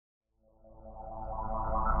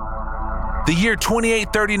The year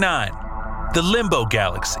 2839. The Limbo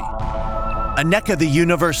Galaxy. A neck of the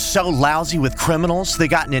universe so lousy with criminals, they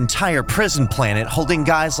got an entire prison planet holding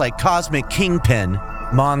guys like Cosmic Kingpin,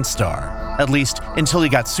 Monstar. At least until he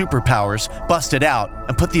got superpowers, busted out,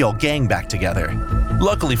 and put the old gang back together.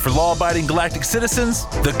 Luckily for law-abiding galactic citizens,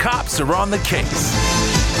 the cops are on the case.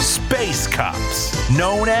 Space cops,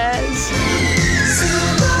 known as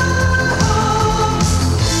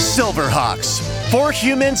Silverhawks. 4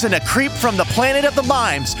 humans and a creep from the planet of the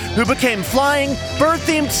mimes who became flying,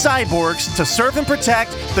 bird-themed cyborgs to serve and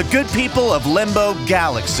protect the good people of Limbo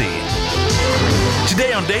Galaxy.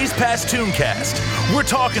 Today on Days Past Tooncast, we're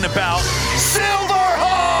talking about Silverhawks!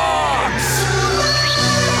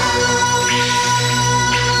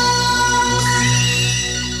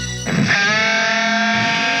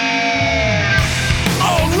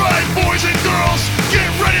 Alright, boys and girls,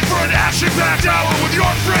 get ready for an action-packed hour with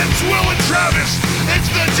your friends Will and Travis. It's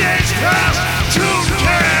the Days Past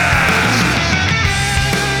Tooncast!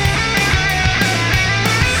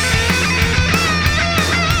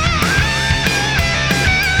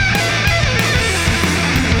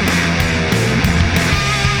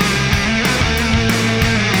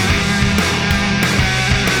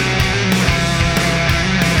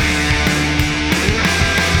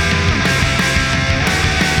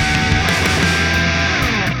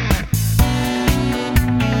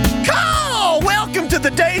 The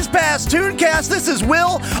Days Past Tooncast. This is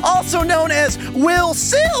Will, also known as Will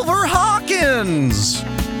Silver Hawkins.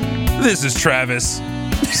 This is Travis.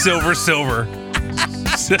 Silver.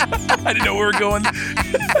 I didn't know we were going.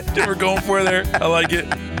 We're going for there. I like it.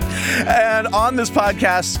 And on this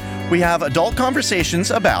podcast, we have adult conversations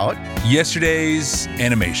about yesterday's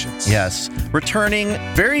animations. Yes. Returning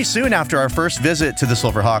very soon after our first visit to the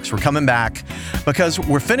Silverhawks, we're coming back because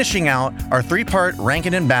we're finishing out our 3-part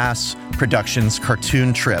Rankin and Bass Productions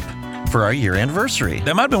cartoon trip for our year anniversary.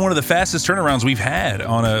 That might have been one of the fastest turnarounds we've had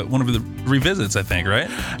on one of the revisits, I think, right?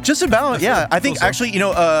 Just about, yeah. I think actually,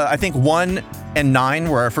 I think 1 and 9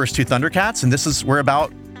 were our first 2 Thundercats, and we're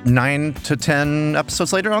about 9 to 10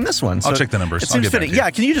 episodes later on this one. So I'll check the numbers. It seems fitting.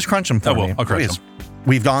 Yeah, can you just crunch them for me? I'll crunch them.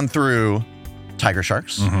 We've gone through Tiger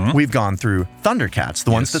Sharks. Mm-hmm. We've gone through Thundercats,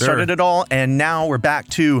 the ones that started it all, and now we're back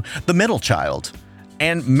to the middle child.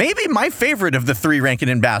 And maybe my favorite of the 3 Rankin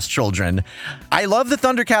and Bass children. I love the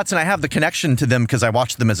Thundercats, and I have the connection to them because I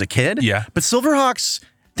watched them as a kid. Yeah. But Silverhawks,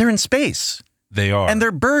 they're in space. They are. And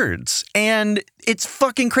they're birds. And it's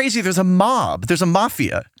fucking crazy. There's a mob. There's a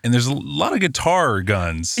mafia. And there's a lot of guitar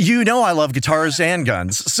guns. You know I love guitars and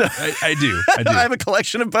guns. So I do. I have a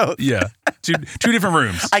collection of both. Yeah. Two different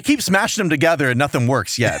rooms. I keep smashing them together and nothing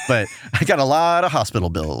works yet. But I got a lot of hospital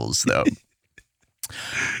bills, though.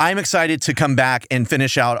 I'm excited to come back and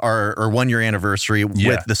finish out our 1-year anniversary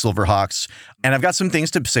with the Silverhawks. And I've got some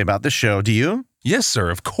things to say about this show. Do you? Yes, sir.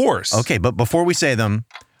 Of course. Okay, but before we say them,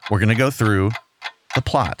 we're going to go through the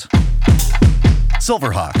plot.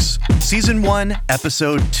 Silverhawks, Season 1,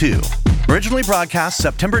 Episode 2. Originally broadcast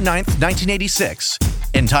September 9th, 1986.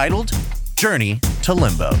 Entitled, Journey to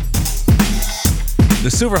Limbo. The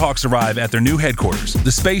Silverhawks arrive at their new headquarters,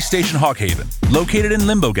 the Space Station Hawkhaven, located in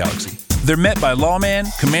Limbo Galaxy. They're met by lawman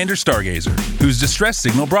Commander Stargazer, whose distress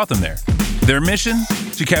signal brought them there. Their mission?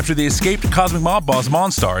 To capture the escaped cosmic mob boss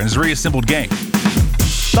Monstar and his reassembled gang.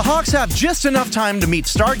 The Hawks have just enough time to meet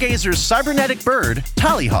Stargazer's cybernetic bird,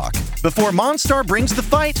 Tallyhawk, before Monstar brings the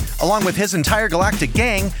fight, along with his entire galactic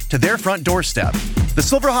gang, to their front doorstep. The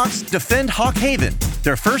Silverhawks defend Hawkhaven,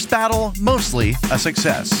 their first battle mostly a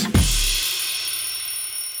success.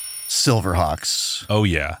 Silverhawks. Oh,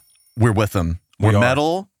 yeah. We're with them. We're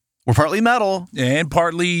metal. We're partly metal. And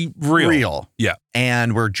partly real. Yeah.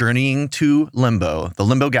 And we're journeying to Limbo, the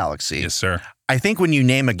Limbo Galaxy. Yes, sir. I think when you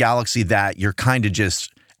name a galaxy that, you're kind of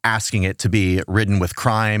just asking it to be ridden with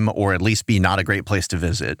crime or at least be not a great place to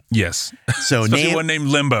visit. Yes. So especially one named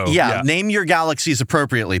Limbo. Yeah, name your galaxies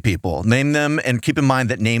appropriately, people. Name them and keep in mind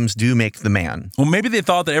that names do make the man. Well, maybe they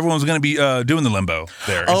thought that everyone was going to be doing the Limbo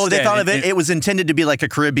there. Oh, instead, they thought of it. It was intended to be like a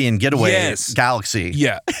Caribbean getaway galaxy.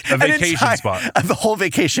 Yeah, a vacation spot. The whole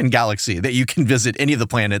vacation galaxy that you can visit any of the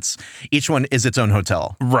planets. Each one is its own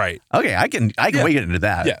hotel. Right. Okay, I can wade into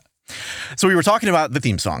that. Yeah. So we were talking about the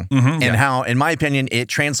theme song and how, in my opinion, it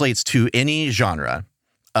translates to any genre,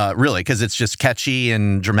 really, because it's just catchy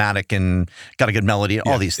and dramatic and got a good melody,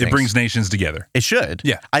 all these things. It brings nations together. It should.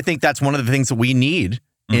 Yeah. I think that's one of the things that we need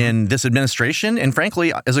in this administration and,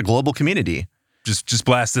 frankly, as a global community. Just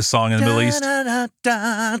blast this song in the Middle East.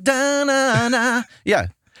 Yeah.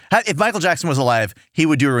 If Michael Jackson was alive, he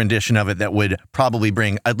would do a rendition of it that would probably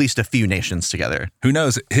bring at least a few nations together. Who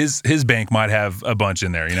knows? His bank might have a bunch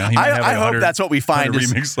in there. You know, he might have I hope that's what we find.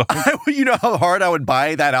 You know how hard I would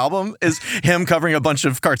buy that album is him covering a bunch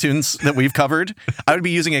of cartoons that we've covered. I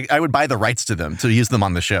would buy the rights to them to use them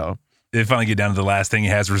on the show. They finally get down to the last thing he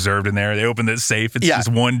has reserved in there. They open that safe. It's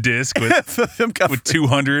just one disc with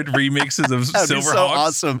 200 remixes of Silverhawks. So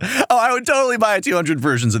awesome. Oh, I would totally buy 200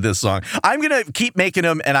 versions of this song. I'm going to keep making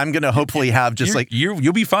them, and I'm going to hopefully have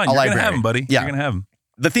you'll be fine. You're going to have them, buddy. Yeah. You're going to have them.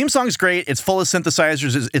 The theme song's great. It's full of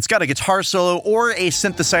synthesizers. It's got a guitar solo or a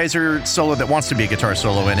synthesizer solo that wants to be a guitar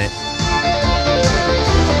solo in it.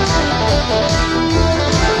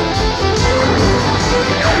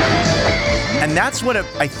 And that's what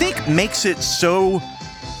I think makes it so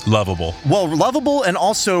lovable. Well, lovable and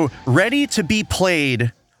also ready to be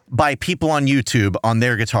played by people on YouTube on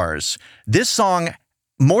their guitars. This song,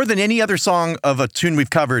 more than any other song of a tune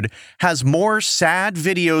we've covered, has more sad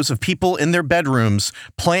videos of people in their bedrooms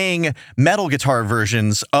playing metal guitar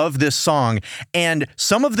versions of this song. And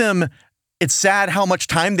some of them, it's sad how much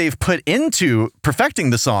time they've put into perfecting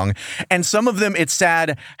the song. And some of them, it's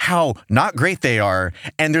sad how not great they are.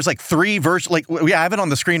 And there's like 3 versions. Like, I have it on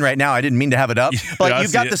the screen right now. I didn't mean to have it up. But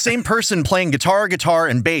you've got the same person playing guitar,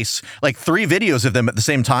 and bass, like 3 videos of them at the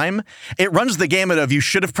same time. It runs the gamut of you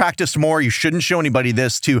should have practiced more, you shouldn't show anybody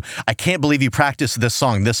this, to I can't believe you practiced this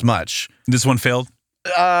song this much. This one failed?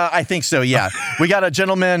 I think so, yeah. We got a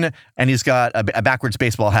gentleman, and he's got a backwards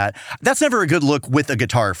baseball hat. That's never a good look with a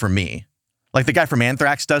guitar for me. Like the guy from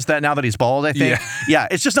Anthrax does that now that he's bald, I think. Yeah,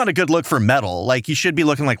 it's just not a good look for metal. Like, you should be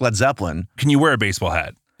looking like Led Zeppelin. Can you wear a baseball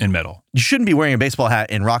hat in metal? You shouldn't be wearing a baseball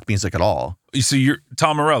hat in rock music at all. So you're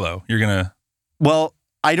Tom Morello. You're going to... Well,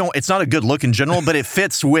 it's not a good look in general, but it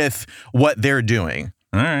fits with what they're doing.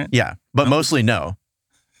 All right. Yeah, but mostly no.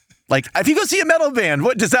 Like, if you go see a metal band,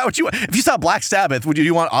 what you want? If you saw Black Sabbath, would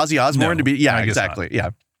you want Ozzy Osbourne to be? Yeah, exactly.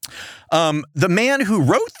 Not. Yeah. The man who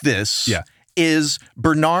wrote this is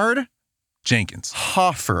Bernard Jenkins.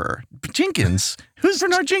 Hoffer. Jenkins? Who's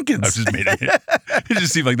Bernard Jenkins? I just made it. It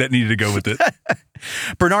just seemed like that needed to go with it.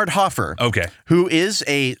 Bernard Hoffer. Okay. Who is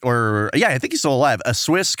I think he's still alive, a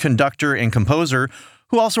Swiss conductor and composer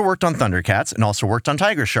who also worked on Thundercats and also worked on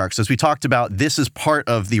Tiger Sharks. As we talked about, this is part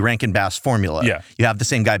of the Rankin Bass formula. Yeah. You have the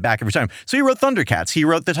same guy back every time. So he wrote Thundercats. He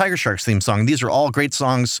wrote the Tiger Sharks theme song. These are all great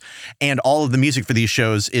songs, and all of the music for these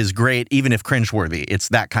shows is great, even if cringeworthy. It's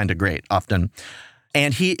that kind of great often.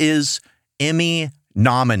 And he is Emmy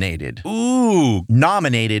nominated. Ooh.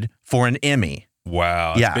 Nominated for an Emmy.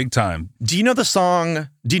 Wow. That's big time. Do you know the song,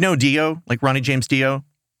 do you know Dio? Like Ronnie James Dio?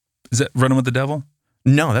 Is that Running with the Devil?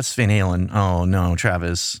 No, that's Van Halen. Oh, no,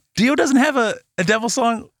 Travis. Dio doesn't have a devil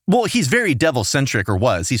song? Well, he's very devil-centric, or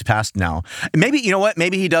was. He's passed now. Maybe, you know what?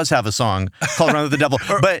 Maybe he does have a song called Run with the Devil.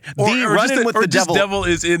 But Running with the Devil... devil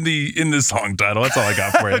is in the song title. That's all I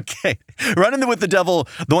got for you. Okay. Running with the Devil,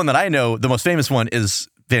 the one that I know, the most famous one, is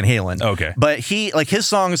Van Halen. Okay. But his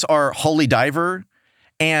songs are Holy Diver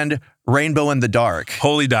and Rainbow in the Dark.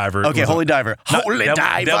 Holy Diver. Okay, Holy Diver. Holy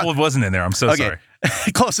Diver. Devil wasn't in there. I'm so sorry.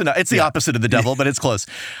 Close enough. It's the opposite of the devil, but it's close.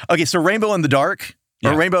 Okay, so Rainbow in the Dark,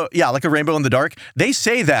 or Rainbow, like a Rainbow in the Dark. They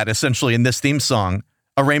say that essentially in this theme song,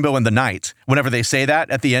 a rainbow in the night. Whenever they say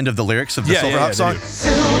that at the end of the lyrics of the Silverhawks song.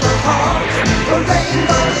 Silverhawks, a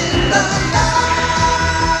rainbow in the night.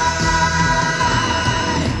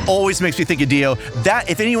 Always makes me think of Dio.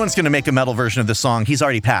 That if anyone's going to make a metal version of this song, he's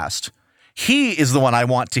already passed. He is the one I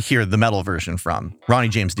want to hear the metal version from, Ronnie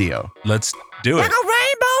James Dio. Let's do it. Like a rainbow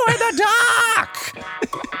in the dark.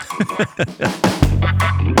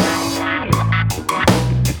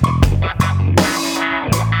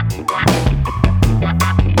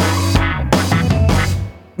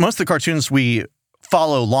 Most of the cartoons we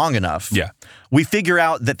follow long enough, we figure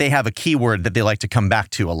out that they have a keyword that they like to come back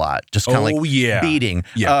to a lot. Just kind of beating.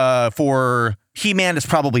 Yeah. For He-Man, it's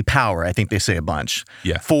probably power. I think they say a bunch.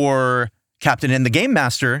 Yeah. For Captain and the Game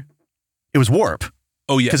Master, it was warp.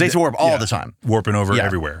 Oh, yeah. Because they say warp all the time. Warping over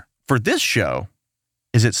everywhere. For this show,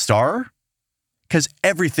 is it Star? Because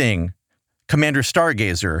everything, Commander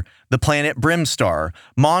Stargazer, the planet Brimstar,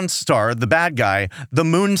 Monstar, the bad guy, the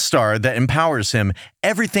Moonstar that empowers him,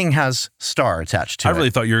 everything has Star attached to it. I really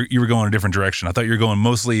thought you were going a different direction. I thought you were going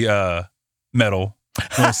mostly metal.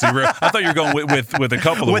 I thought you were going with a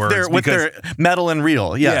couple of words. With their metal and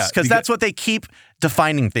real, yes. Because that's what they keep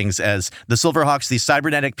defining things as the Silverhawks, these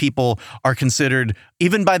cybernetic people, are considered,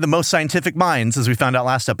 even by the most scientific minds, as we found out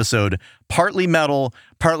last episode, partly metal,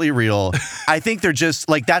 partly real. I think they're just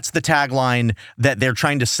like, that's the tagline that they're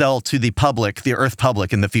trying to sell to the public, the Earth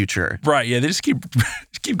public in the future. Right. Yeah. They just keep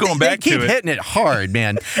going back to it. They keep hitting it hard,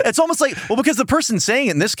 man. It's almost like, well, because the person saying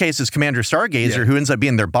it in this case is Commander Stargazer, who ends up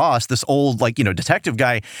being their boss, this old, detective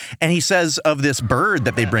guy. And he says of this bird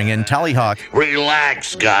that they bring in, Tallyhawk.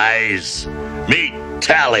 Relax, guys. Meet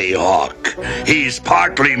Tallyhawk. He's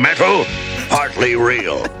partly metal, partly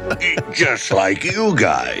real. Just like you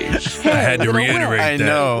guys. I had to reiterate I that.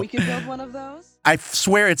 know. We can build one of those. I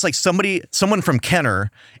swear it's like someone from Kenner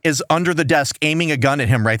is under the desk aiming a gun at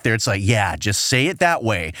him right there. It's like, yeah, just say it that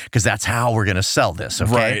way because that's how we're going to sell this,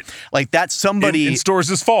 okay? Right. Like that's somebody... In stores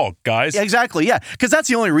this fall, guys. Exactly, yeah. Because that's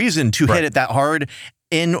the only reason to hit it that hard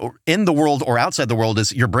in the world or outside the world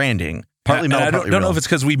is your branding. Partly metal, I partly don't know real. if it's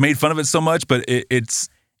because we made fun of it so much, but it's...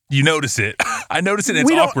 You notice it. I notice it.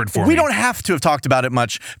 It's awkward for me. We don't have to have talked about it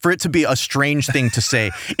much for it to be a strange thing to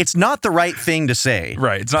say. It's not the right thing to say.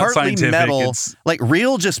 Right. It's not partly scientific. Metal, like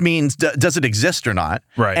real just means does it exist or not?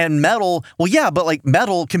 Right. And metal, well, yeah, but like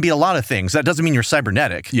metal can be a lot of things. That doesn't mean you're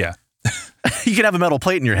cybernetic. Yeah. You can have a metal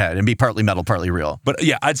plate in your head and be partly metal, partly real. But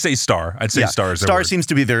yeah, I'd say star. I'd say star is their Star word. seems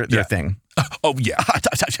to be their thing. Oh, yeah.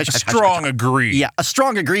 Strong agree. Yeah, a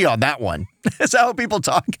strong agree on that one. Is that how people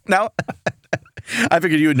talk now? I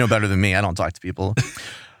figured you would know better than me. I don't talk to people.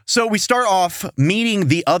 So we start off meeting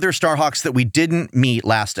the other Starhawks that we didn't meet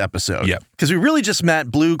last episode. Yep. Because we really just met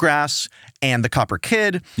Bluegrass and the Copper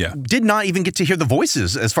Kid. Yeah. Did not even get to hear the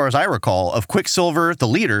voices, as far as I recall, of Quicksilver, the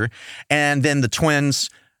leader, and then the twins,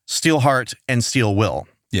 Steelheart and Steel Will.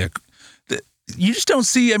 Yeah. You just don't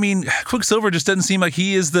see, Quicksilver just doesn't seem like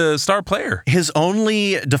he is the star player. His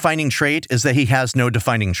only defining trait is that he has no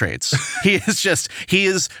defining traits. He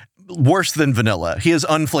is worse than vanilla. He is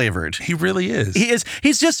unflavored. He really is.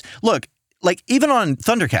 He's just, look, like even on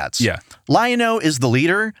Thundercats, Yeah. Lion-O is the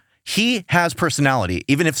leader. He has personality.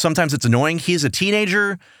 Even if sometimes it's annoying, he's a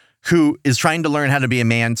teenager who is trying to learn how to be a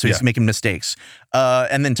man, so he's making mistakes.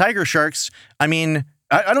 And then Tiger Sharks, I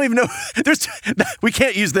don't even know. We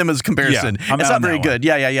can't use them as a comparison. Yeah, it's not very good.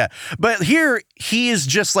 Yeah. But here, he is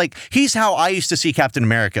just like, he's how I used to see Captain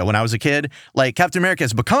America when I was a kid. Like, Captain America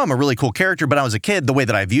has become a really cool character, but I was a kid, the way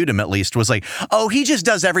that I viewed him, at least, was like, oh, he just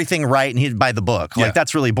does everything right and he's by the book. Like,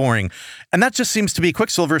 that's really boring. And that just seems to be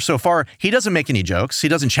Quicksilver so far. He doesn't make any jokes. He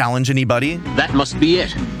doesn't challenge anybody. That must be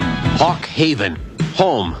it. Hawk Haven.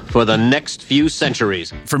 Home for the next few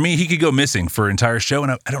centuries. For me, he could go missing for an entire show,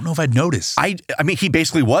 and I don't know if I'd notice. I mean, he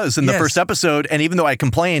basically was in the first episode, and even though I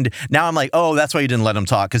complained, now I'm like, oh, that's why you didn't let him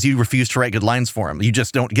talk, because you refused to write good lines for him. You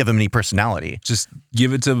just don't give him any personality. Just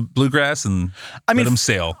give it to Bluegrass and let him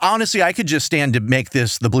sail. Honestly, I could just stand to make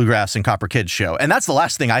this the Bluegrass and Copper Kid show, and that's the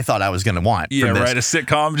last thing I thought I was going to want. Yeah, from this. right, a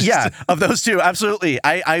sitcom. Yeah, of those two, absolutely.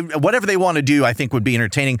 I whatever they want to do, I think would be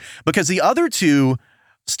entertaining, because the other two,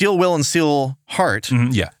 Steel Will and Steel Heart,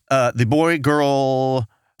 the boy, girl,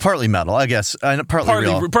 partly metal, I guess, partly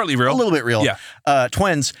real. Partly real. A little bit real. Yeah.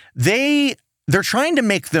 Twins, they're trying to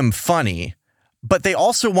make them funny, but they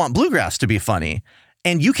also want Bluegrass to be funny.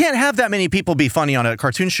 And you can't have that many people be funny on a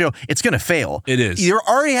cartoon show. It's going to fail. It is. You're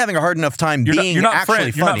already having a hard enough time being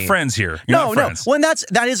actually funny. You're not friends here. No. Well,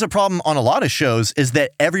 that is a problem on a lot of shows, is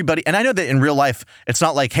that everybody, and I know that in real life, it's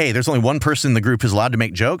not like, hey, there's only one person in the group who's allowed to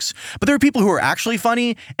make jokes, but there are people who are actually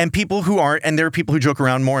funny and people who aren't, and there are people who joke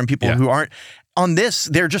around more and people who aren't. On this,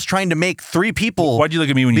 they're just trying to make three people. Why'd you look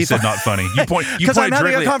at me when you said not funny? Because I'm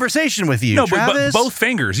having a conversation with you. No, Travis. but both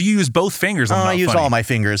fingers. You use both fingers. I use all my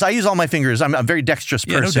fingers. I'm a very dexterous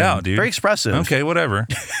person. No doubt, dude. Very expressive. Okay, whatever.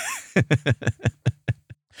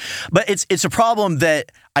 But it's a problem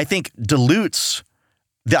that I think dilutes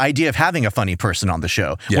the idea of having a funny person on the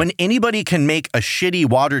show. Yeah. When anybody can make a shitty,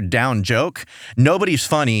 watered down joke, nobody's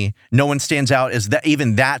funny. No one stands out as that.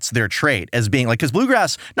 Even that's their trait, as being like, because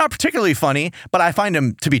Bluegrass, not particularly funny, but I find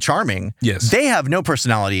him to be charming. Yes. They have no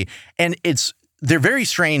personality, and they're very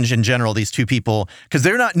strange in general, these two people, because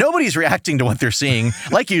nobody's reacting to what they're seeing.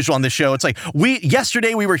 Like usual on the show, it's like,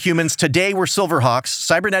 yesterday we were humans, today we're Silverhawks,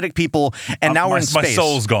 cybernetic people, and now we're in space. My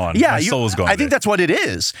soul's gone. Yeah, my soul's gone. I think that's what it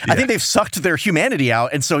is. Yeah. I think they've sucked their humanity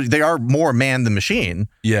out, and so they are more man than machine.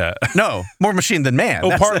 Yeah. No, more machine than man.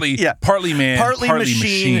 Oh, partly man, partly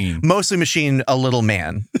machine. Mostly machine, a little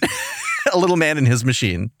man. A little man and his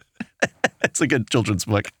machine. It's a good children's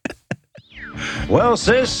book. Well,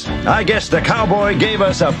 sis, I guess the cowboy gave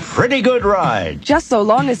us a pretty good ride. Just so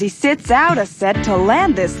long as he sits out a set to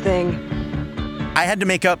land this thing. I had to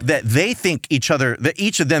make up that they think each of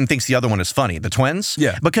them thinks the other one is funny. The twins,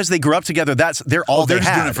 Yeah. because they grew up together. They're all they're they just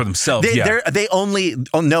had. doing it for themselves, They only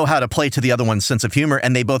know how to play to the other one's sense of humor,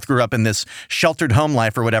 and they both grew up in this sheltered home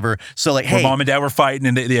life or whatever. So like, Where hey, mom and dad were fighting,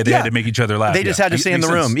 and they had to make each other laugh. they just had to stay in the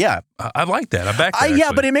Makes room. sense. Yeah. I like that. I back that. Yeah,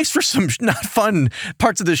 actually. but it makes for some not fun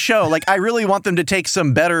parts of the show. Like, I really want them to take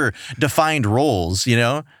some better defined roles, you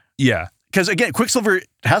know? Yeah. Because, again, Quicksilver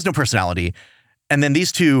has no personality. And then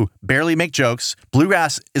these two barely make jokes.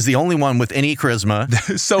 Bluegrass is the only one with any charisma.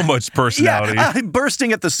 So much personality. Yeah, I'm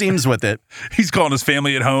bursting at the seams with it. He's calling his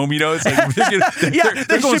family at home. You know, it's like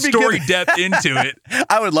they're going should be story giving- depth into it.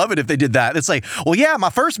 I would love it if they did that. It's like, well, yeah, my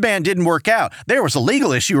first band didn't work out. There was a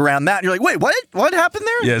legal issue around that. And you're like, wait, what? What happened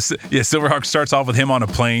there? Yes. Yeah. Silverhawk starts off with him on a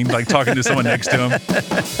plane, like talking to someone next to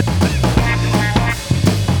him.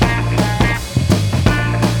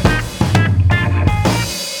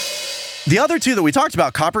 The other two that we talked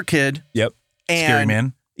about, Copper Kid. Yep. And Scary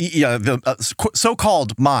Man. Yeah, the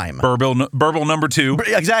so-called mime. Burble number 2.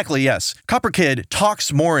 Exactly, yes. Copper Kid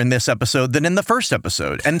talks more in this episode than in the first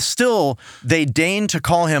episode, and still they deign to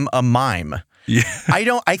call him a mime. Yeah.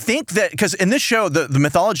 I think that, because in this show, the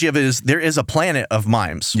mythology of it is there is a planet of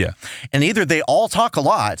mimes. Yeah. And either they all talk a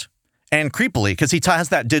lot and creepily, because he has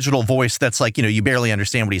that digital voice that's like, you know, you barely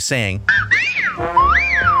understand what he's saying.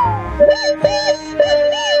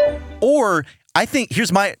 Or I think,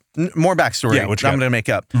 here's my more backstory Yeah, what you I'm got? going to make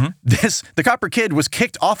up. The Copper Kid was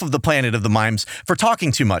kicked off of the planet of the mimes for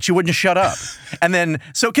talking too much. He wouldn't shut up. And then,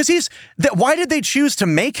 because why did they choose to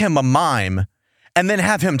make him a mime and then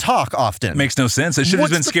have him talk often? Makes no sense. It should have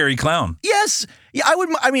What's been the- Scary Clown. Yes. Yeah, look,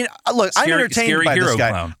 I'm entertained Scary by this hero guy.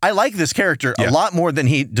 clown. I like this character Yeah. a lot more than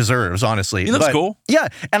he deserves, honestly. He looks cool. Yeah,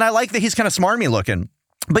 and I like that he's kind of smarmy looking.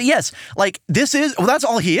 But yes, like that's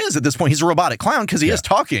all he is at this point. He's a robotic clown because he is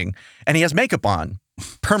talking and he has makeup on,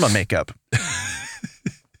 perma makeup,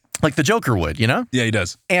 like the Joker would, you know? Yeah, he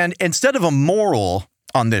does. And instead of a moral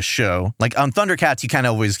on this show, like on Thundercats, you kind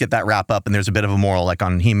of always get that wrap up and there's a bit of a moral, like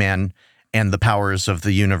on He-Man and the powers of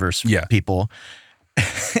the universe people.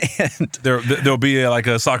 And There'll be like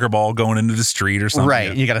a soccer ball going into the street or something.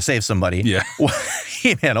 right, you got to save somebody. Yeah.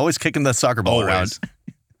 He-Man always kicking the soccer ball around.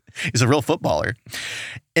 He's a real footballer.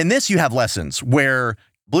 In this, you have lessons where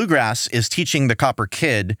Bluegrass is teaching the Copper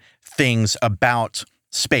Kid things about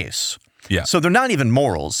space. Yeah. So they're not even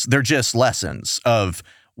morals. They're just lessons of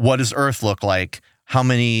what does Earth look like?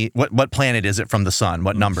 What planet is it from the sun?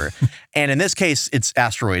 What number? And in this case, it's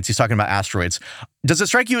asteroids. He's talking about asteroids. Does it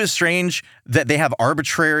strike you as strange that they have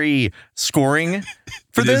arbitrary scoring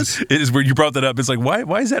for this? It is weird you brought that up. It's like,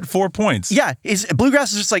 why is that 4 points? Yeah,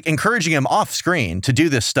 Bluegrass is just like encouraging him off screen to do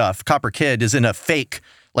this stuff. Copper Kid is in a fake,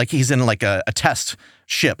 like he's in like a test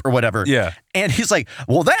ship or whatever. Yeah. And he's like,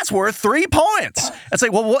 well, that's worth 3 points. It's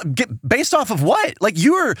like, well, based off of what? Like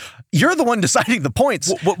you're the one deciding the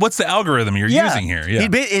points. What's the algorithm you're using here? Yeah.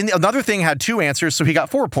 And another thing had 2 answers, so he got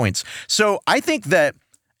 4 points. So I think that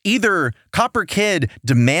either Copper Kid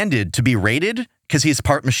demanded to be rated because he's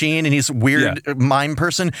part machine and he's a weird mime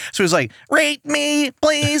person. So he's like, rate me,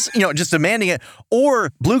 please, just demanding it.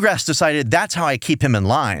 Or Bluegrass decided that's how I keep him in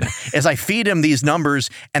line, is I feed him these numbers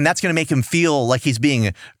and that's going to make him feel like he's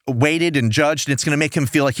being weighted and judged. And it's going to make him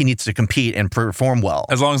feel like he needs to compete and perform well.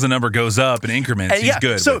 As long as the number goes up in increments, he's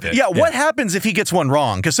good So, with it. What happens if he gets one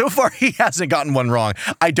wrong? Because so far he hasn't gotten one wrong.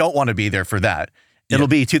 I don't want to be there for that. It'll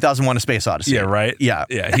be 2001: A Space Odyssey. Yeah, right? Yeah.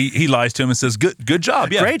 Yeah, he lies to him and says, good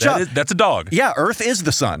job. Yeah, Great job. That's a dog. Yeah, Earth is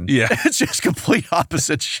the sun. Yeah. It's just complete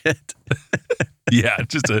opposite shit. Yeah,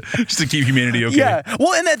 just to keep humanity okay. Yeah.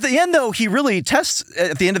 Well, and at the end, though, he really tests,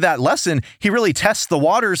 at the end of that lesson, he really tests the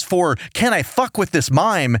waters for, can I fuck with this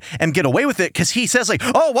mime and get away with it? Because he says, like,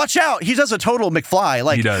 oh, watch out. He does a total McFly.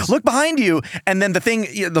 Like, He does. Look behind you. And then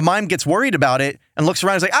the mime gets worried about it and looks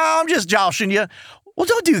around and is like, oh, I'm just joshing you. Well,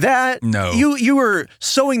 don't do that. No. You were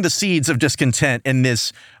sowing the seeds of discontent in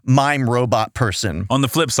this mime robot person. On the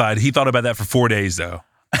flip side, he thought about that for 4 days, though.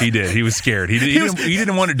 He did. He was scared. He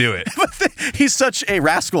didn't want to do it. But he's such a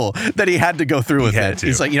rascal that he had to go through with had it. to.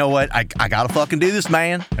 He's like, you know what? I gotta fucking do this,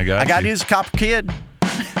 man. I got to to. do this, Copper Kid.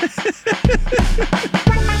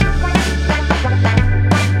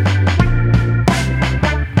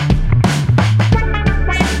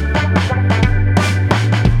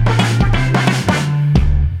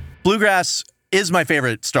 Bluegrass is my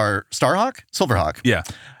favorite Starhawk? Silverhawk. Yeah.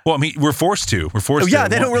 Well, I mean, we're forced to. Oh, yeah,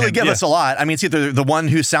 they don't really give us a lot. I mean, it's either the one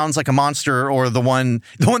who sounds like a monster or the one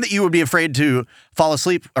that you would be afraid to fall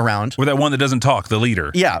asleep around. Or that one that doesn't talk, the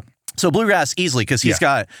leader. Yeah. So Bluegrass easily, because he's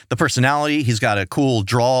got the personality, he's got a cool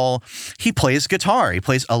drawl. He plays guitar. He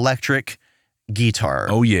plays electric guitar.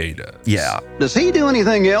 Oh, yeah, he does. Yeah. Does he do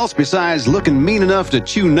anything else besides looking mean enough to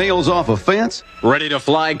chew nails off a fence? Ready to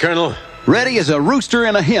fly, Colonel? Ready as a rooster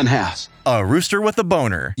in a hen house. A rooster with a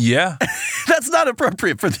boner. Yeah. That's not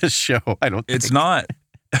appropriate for this show, I don't think. It's not.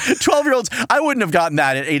 12-year-olds, I wouldn't have gotten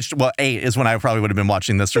that at age, 8 is when I probably would have been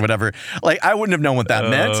watching this or whatever. Like, I wouldn't have known what that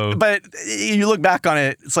meant. But you look back on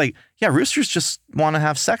it, it's like, yeah, roosters just want to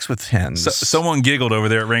have sex with hens. Someone giggled over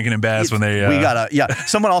there at Rankin and Bass when they...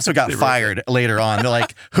 Someone also got fired later on. They're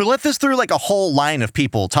like, who let this through? Like a whole line of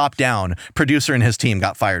people, top down. Producer and his team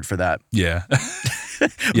got fired for that. Yeah.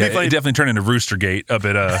 Yeah, it definitely turned into Roostergate up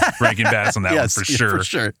at Rankin Bass on that one for sure. For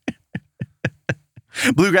sure.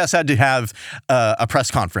 Bluegrass had to have a press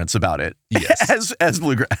conference about it. Yes. as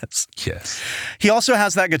Bluegrass. Yes. He also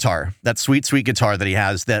has that guitar, that sweet, sweet guitar that he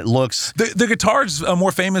has that looks... The guitar's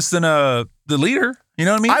more famous than the leader. You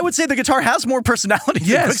know what I mean? I would say the guitar has more personality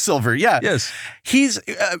than Quicksilver. Yeah. Yes. He's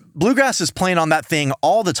Bluegrass is playing on that thing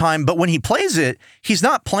all the time, but when he plays it, he's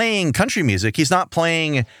not playing country music. He's not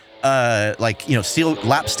playing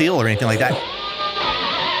lap steel or anything like that.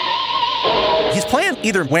 He's playing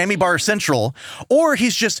either whammy bar central, or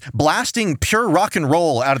he's just blasting pure rock and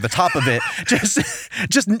roll out of the top of it.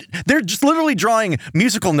 They're just literally drawing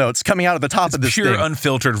musical notes coming out of the top of this pure thing.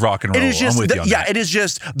 Unfiltered rock and roll. It is just, it is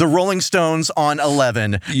just the Rolling Stones on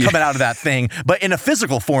 11 coming out of that thing, but in a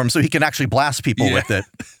physical form, so he can actually blast people with it.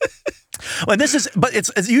 And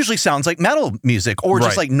it usually sounds like metal music or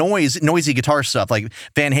just like noisy guitar stuff, like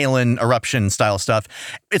Van Halen Eruption style stuff.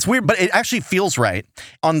 It's weird, but it actually feels right.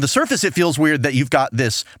 On the surface, it feels weird that you've got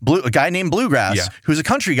this a guy named Bluegrass who's a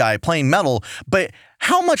country guy playing metal, but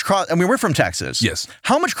how much we're from Texas. Yes.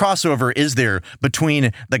 How much crossover is there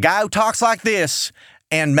between the guy who talks like this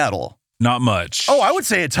and metal? Not much. Oh, I would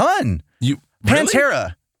say a ton.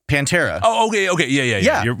 Pantera. Oh, okay,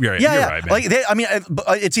 yeah. You're right. You're right, man.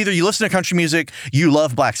 It's either you listen to country music, you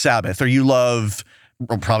love Black Sabbath, or you love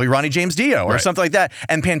probably Ronnie James Dio or something like that.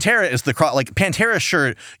 And Pantera is Pantera's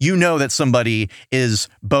shirt. You know that somebody is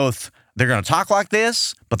both. They're going to talk like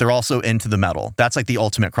this, but they're also into the metal. That's like the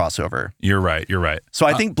ultimate crossover. You're right. So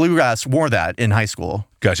I think Bluegrass wore that in high school.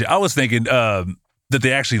 Gotcha. I was thinking that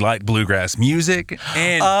they actually like bluegrass music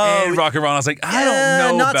and rock and roll. I was like, I don't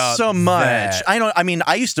know not about so much. that.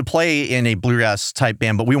 I used to play in a bluegrass type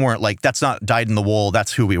band, but we weren't like, that's not dyed in the wool.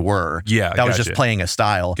 That's who we were. Yeah, that was just playing a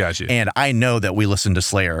style. Gotcha. And I know that we listened to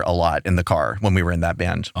Slayer a lot in the car when we were in that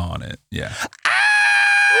band. On it, yeah.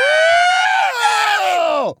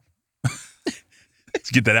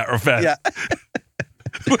 Let's get that out real fast. Yeah.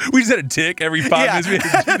 We just had a tick every 5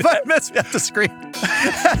 minutes. 5 minutes we have to scream.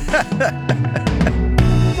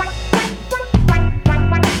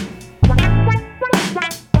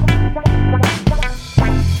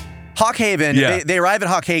 Hawk Haven. They arrive at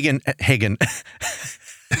Hawk Hagen. That's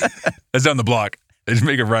down the block. They just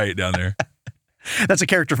make it right down there. That's a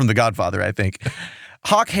character from The Godfather, I think.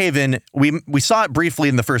 Hawk Haven, we saw it briefly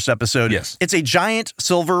in the first episode. Yes. It's a giant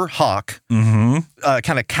silver hawk kind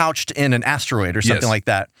of couched in an asteroid or something like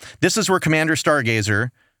that. This is where Commander Stargazer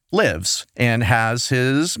lives and has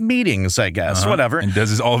his meetings, I guess, whatever. And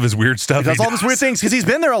does all of his weird stuff. He does all his weird things because he's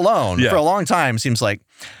been there alone for a long time, seems like.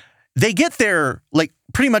 They get there, like,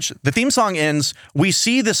 pretty much the theme song ends. We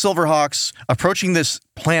see the Silverhawks approaching this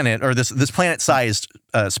planet, or this planet-sized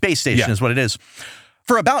space station is what it is,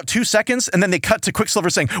 for about 2 seconds, and then they cut to Quicksilver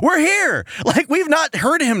saying, "We're here!" Like, we've not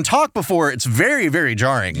heard him talk before. It's very, very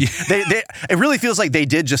jarring. It really feels like they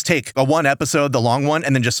did just take a one episode, the long one,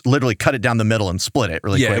 and then just literally cut it down the middle and split it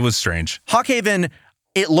really quick. Yeah, it was strange. Hawkhaven,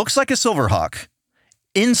 it looks like a Silverhawk.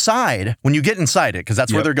 Inside, when you get inside it, because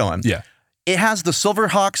that's where they're going. Yeah. It has the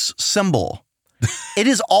Silverhawks symbol. It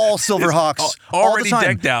is all Silverhawks already all the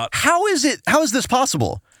time. decked out. How is this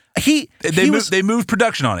possible? They moved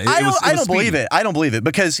production on it. I don't believe it. I don't believe it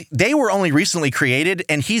because they were only recently created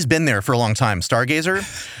and he's been there for a long time, Stargazer.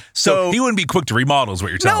 So he wouldn't be quick to remodel is what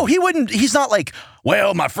you're telling me. No, he wouldn't. He's not like,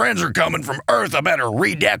 well, my friends are coming from Earth. I better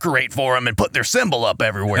redecorate for them and put their symbol up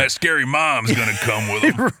everywhere. That scary mom's going to come with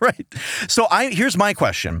them. Right. So here's my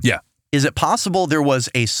question. Yeah. Is it possible there was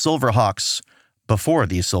a Silverhawks before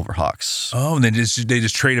these Silverhawks? Oh, and they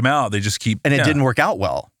just trade them out. They just keep... And it didn't work out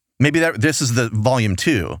well. Maybe this is the volume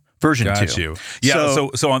 2, version 2. Got you. Yeah,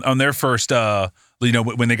 so on their first...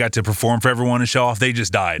 when they got to perform for everyone and show off, they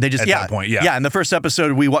just died at that point. Yeah. In the first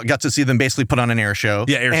episode, we got to see them basically put on an air show.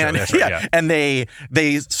 Yeah, air show. That's right, yeah. And they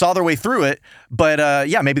saw their way through it. But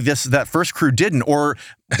maybe that first crew didn't. Or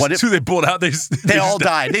So they pulled out. They all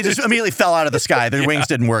died. They just immediately fell out of the sky. Their wings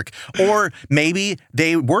didn't work. Or maybe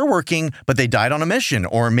they were working, but they died on a mission.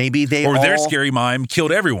 Or maybe their scary mime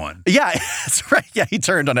killed everyone. Yeah, that's right. Yeah, he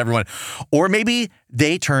turned on everyone. Or maybe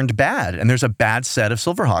they turned bad, and there's a bad set of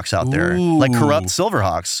Silverhawks out there, like corrupt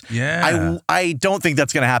Silverhawks. Yeah. I don't think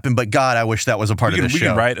that's going to happen, but God, I wish that was a part of the show. We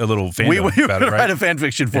can write a little fan We about it, right? write a fan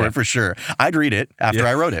fiction for it, for sure. I'd read it after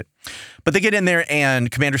I wrote it. But they get in there, and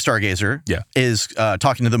Commander Stargazer is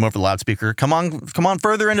talking to them over the loudspeaker. Come on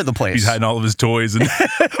further into the place. He's hiding all of his toys and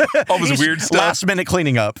all this weird stuff. Last minute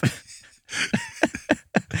cleaning up.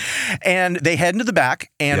 And they head into the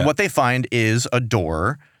back, and what they find is a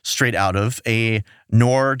door straight out of a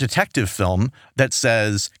noir detective film that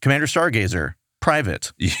says, Commander Stargazer,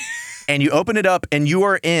 private. And you open it up, and you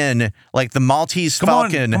are in, like, the Maltese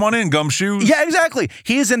Falcon. Come on in, Gumshoe. Yeah, exactly.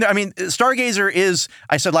 He is in there. I mean, Stargazer is,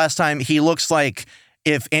 I said last time, he looks like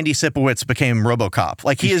if Andy Sipowicz became RoboCop.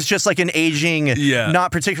 Like, he is just like an aging,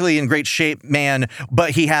 not particularly in great shape man,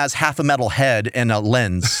 but he has half a metal head and a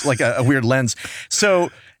lens, like a weird lens. So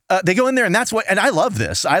they go in there, and I love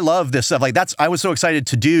this. I love this stuff. Like, I was so excited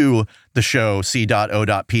to do the show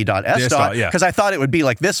C.O.P.S. because I thought it would be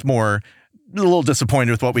like this more. A little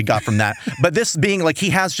disappointed with what we got from that. But this being like, he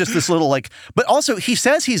has just this little but also he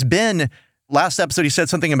says last episode he said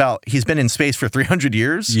something about he's been in space for 300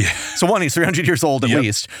 years. Yeah. So one, he's 300 years old at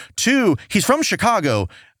least. Two, he's from Chicago,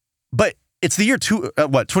 but it's the year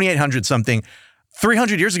 2800 something.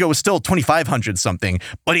 300 years ago was still 2500 something,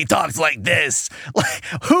 but he talks like this. Like,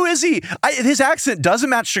 who is he? His accent doesn't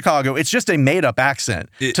match Chicago. It's just a made-up accent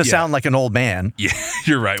to sound like an old man. Yeah,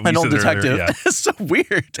 you're right. An old detective. It's so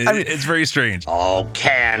weird. It's very strange. Oh,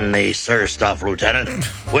 can they, sir, stuff, Lieutenant?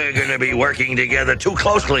 We're going to be working together too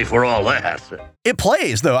closely for all that. It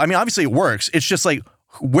plays, though. I mean, obviously it works. It's just like,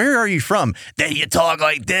 where are you from? That you talk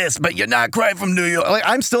like this, but you're not quite from New York. Like,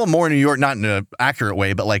 I'm still more New York, not in an accurate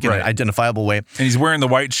way, but like in an identifiable way. And he's wearing the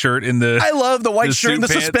white shirt in the. I love the white shirt and the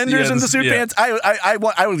suspenders and the suit pants.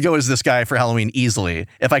 I would go as this guy for Halloween easily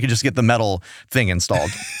if I could just get the metal thing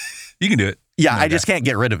installed. You can do it. Yeah, I just can't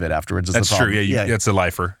get rid of it afterwards. That's true. Yeah, that's a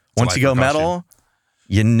lifer. Once you go metal,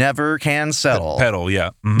 you never can settle. Pedal,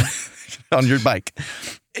 on your bike.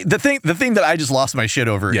 The thing that I just lost my shit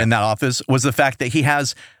over in that office was the fact that he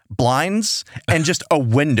has blinds and just a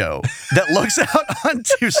window that looks out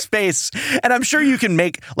onto space. And I'm sure you can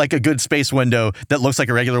make like a good space window that looks like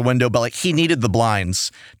a regular window, but like he needed the blinds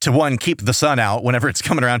to, one, keep the sun out whenever it's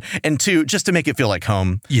coming around, and two, just to make it feel like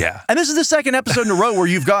home. Yeah. And this is the second episode in a row where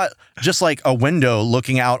you've got just like a window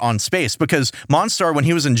looking out on space, because Monstar, when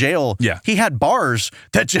he was in jail, he had bars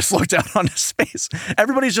that just looked out onto space.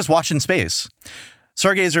 Everybody's just watching space.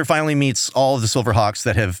 Stargazer finally meets all of the Silverhawks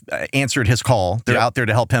that have answered his call. They're out there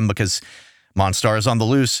to help him because Monstar is on the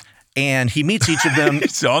loose, and he meets each of them.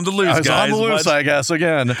 It's on the loose, guys. On the loose, I guess,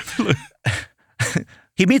 again.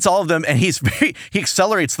 He meets all of them, and he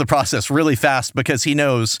accelerates the process really fast because he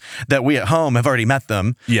knows that we at home have already met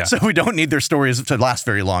them. Yeah. So we don't need their stories to last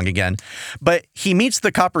very long again. But he meets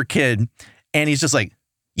the Copper Kid, and he's just like,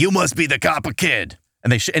 "You must be the Copper Kid."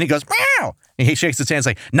 And he goes, "Meow!" And he shakes his hand,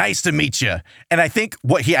 like, "Nice to meet you." And I think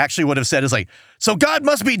what he actually would have said is like, "So God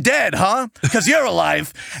must be dead, huh? Because you're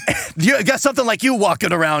alive. You got something like you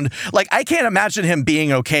walking around." Like, I can't imagine him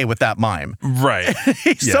being okay with that mime. Right.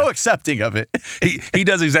 He's so accepting of it. He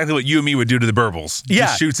does exactly what you and me would do to the Burbles. Yeah.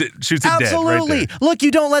 Just shoots it Absolutely. dead right there. Look, you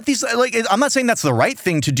don't let these, like, I'm not saying that's the right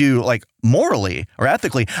thing to do, like, morally or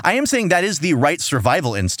ethically. I am saying that is the right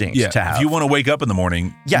survival instinct to have. If you want to wake up in the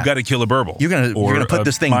morning, you got to kill a Burble. You're gonna put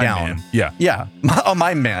this thing down. Man. Yeah. Yeah. A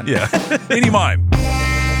mime man. Yeah. Any mime.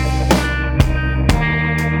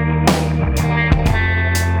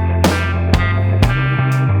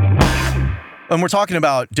 When we're talking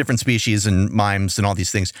about different species and mimes and all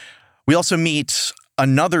these things, we also meet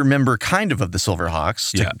another member kind of the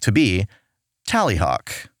Silverhawks to be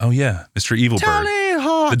Tallyhawk. Oh, yeah. Mr. Evil Bird.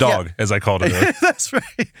 Tallyhawk. The dog, as I called it. That's right.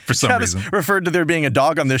 For some reason. Referred to there being a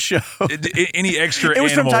dog on this show. Any extra It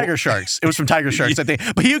was animal. from Tiger Sharks. I think.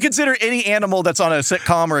 But you consider any animal that's on a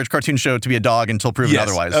sitcom or a cartoon show to be a dog until proven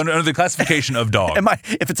otherwise. Under the classification of dog.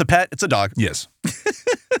 If it's a pet, it's a dog. Yes.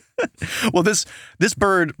 Well, this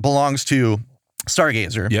bird belongs to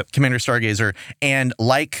Stargazer, Commander Stargazer, and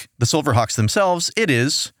like the Silverhawks themselves, it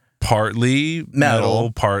is partly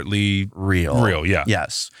metal, partly real, yeah.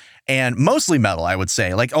 Yes. And mostly metal, I would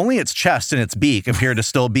say. Like, only its chest and its beak appear to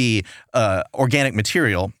still be organic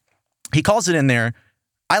material. He calls it in there,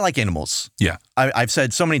 I like animals. Yeah. I've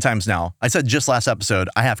said so many times now. I said just last episode,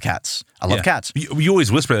 I have cats. I love cats. You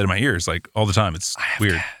always whisper that in my ears, like all the time. It's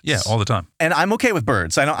weird. Cats. Yeah, all the time. And I'm okay with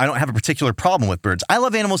birds. I don't have a particular problem with birds. I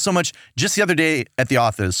love animals so much. Just the other day at the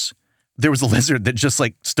office, there was a lizard that just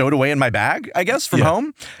like stowed away in my bag, I guess, from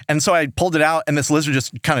home. And so I pulled it out and this lizard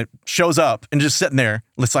just kind of shows up and just sitting there.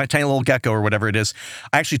 It's like a tiny little gecko or whatever it is.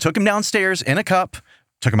 I actually took him downstairs in a cup,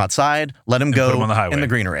 took him outside, let him go put him on the highway. in the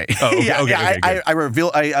greenery. Oh, okay, okay,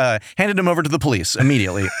 I handed him over to the police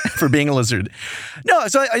immediately for being a lizard. No,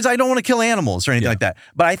 so I don't want to kill animals or anything like that.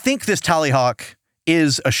 But I think this Tallyhawk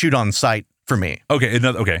is a shoot on sight for me. Okay,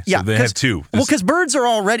 so they have two. Well, because birds are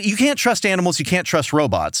already, you can't trust animals, you can't trust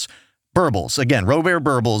robots. Burbles, again, Robear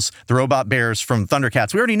Burbles, the robot bears from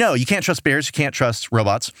Thundercats. We already know you can't trust bears, you can't trust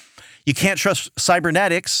robots. You can't trust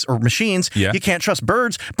cybernetics or machines. Yeah. You can't trust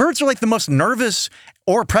birds. Birds are like the most nervous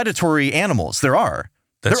or predatory animals there are.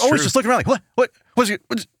 They're always just looking around like, who's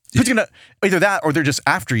gonna, either that or they're just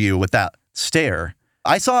after you with that stare.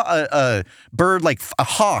 I saw a bird like a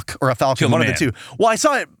hawk or a falcon, one of the two. Well, I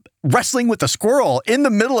saw it wrestling with a squirrel in the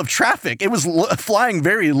middle of traffic. It was flying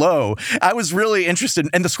very low. I was really interested,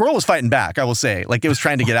 and the squirrel was fighting back, I will say. Like, it was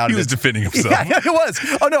trying to get out of it. He was defending himself. Yeah, it was.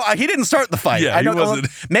 Oh, no, he didn't start the fight. Yeah, I don't know.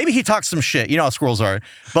 Maybe he talks some shit. You know how squirrels are.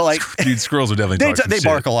 But, like... Dude, squirrels are definitely they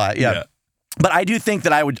bark a lot, yeah. But I do think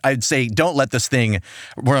that I'd say don't let this thing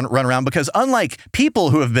run around, because unlike people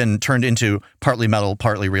who have been turned into partly metal,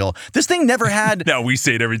 partly real, this thing never had... No, we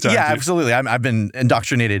say it every time. Yeah, too. absolutely. I've been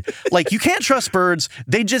indoctrinated. Like, you can't trust birds.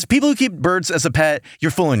 People who keep birds as a pet,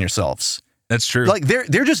 you're fooling yourselves. That's true. Like,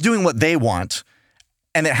 they're just doing what they want,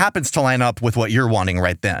 and it happens to line up with what you're wanting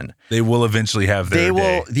right then. They will eventually have their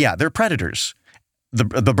day. Yeah, they're predators.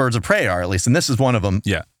 The birds of prey are, at least, and this is one of them.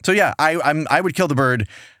 Yeah. So yeah, I would kill the bird.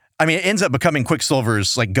 I mean, it ends up becoming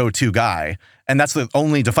Quicksilver's like go-to guy, and that's the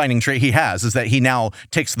only defining trait he has, is that he now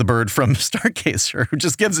takes the bird from Stargazer, who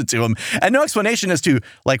just gives it to him, and no explanation as to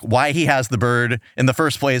like why he has the bird in the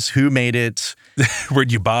first place, who made it,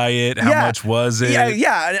 where'd you buy it, how much was it?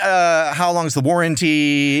 Yeah. How long's the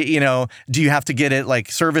warranty? You know, do you have to get it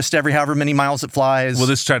like serviced every however many miles it flies? Will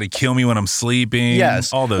this try to kill me when I'm sleeping?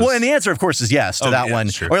 Yes, all those. Well, and the answer, of course, is yes to that one,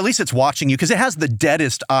 sure. Or at least it's watching you, because it has the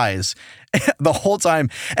deadest eyes the whole time,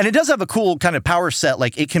 and it does have a cool kind of power set.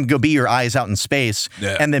 Like, it can go be your eyes out in space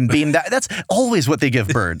and then beam that. That's always what they give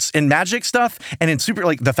birds in magic stuff, and in super,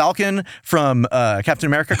 like the Falcon from Captain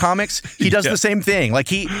America comics. He does the same thing. Like,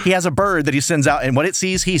 he has a bird that he sends out, and what it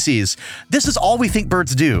sees, he sees. This is all we think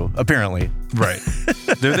birds do, apparently. Right.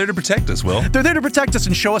 They're there to protect us, Will. They're there to protect us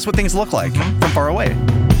and show us what things look like from far away.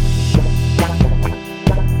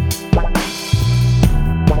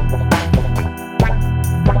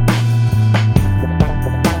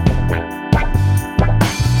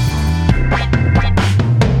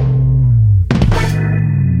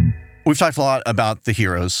 We've talked a lot about the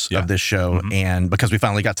heroes of this show, and because we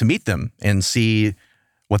finally got to meet them and see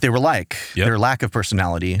what they were like, their lack of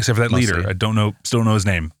personality. Except for that leader. I still don't know his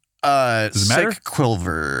name. Does it matter?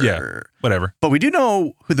 Quicksilver. Yeah, whatever. But we do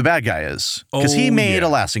know who the bad guy is, because he made a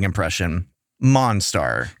lasting impression.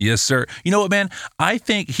 Monstar. Yes, sir. You know what, man? I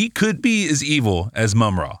think he could be as evil as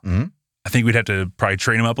Mum-Ra. Mm-hmm. I think we'd have to probably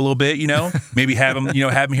train him up a little bit, you know? Maybe have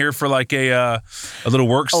him here for like a little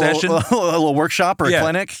work session. A little workshop or a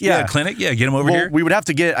clinic. Yeah, a clinic. Yeah, get him over here. We would have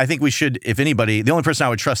to I think we should, if anybody, the only person I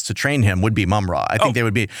would trust to train him would be Mum-Ra. I think they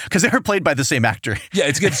would be, because they were played by the same actor. Yeah,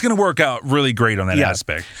 it's going to work out really great on that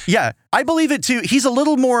aspect. Yeah, I believe it too. He's a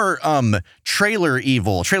little more trailer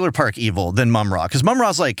park evil than Mum-Ra, because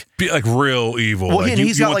Mum-Ra's like real evil. Well, like,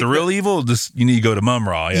 you want the real evil? You need to go to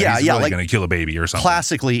Mum-Ra. Yeah, he's really going to kill a baby or something.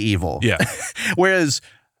 Classically evil. Yeah. Whereas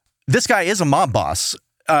this guy is a mob boss.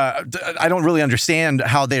 I don't really understand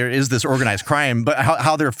how there is this organized crime, but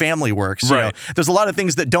how their family works. Right. You know? There's a lot of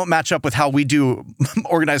things that don't match up with how we do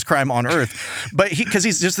organized crime on Earth. But because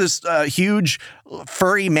he's just this huge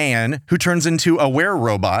furry man who turns into a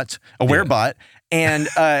werebot, and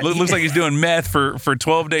looks like he's doing meth for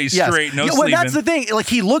 12 days straight, no sleeping. Well, that's the thing. Like,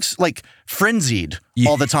 he looks like frenzied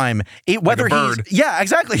all the time. Whether like a bird. Yeah,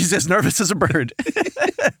 exactly. He's as nervous as a bird.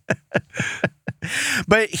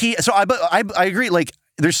 But I agree. Like,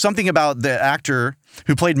 there's something about the actor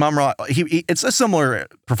who played Mum-Ra. It's a similar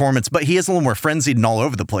performance, but he is a little more frenzied and all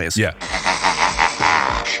over the place. Yeah.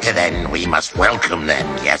 Then we must welcome them,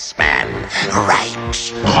 yes, man. Right.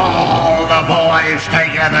 All the boys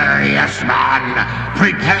together, yes, man.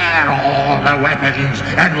 Prepare all the weapons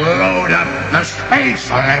and load up the space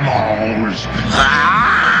limos.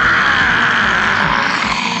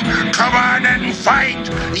 Come on and fight,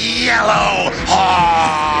 Yellow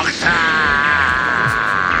Hawks!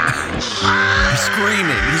 He's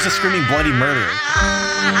screaming. He's just screaming bloody murder.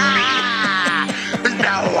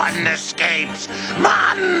 No one escapes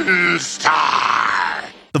Monstar!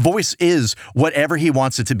 The voice is whatever he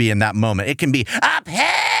wants it to be in that moment. It can be up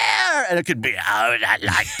here, and it could be out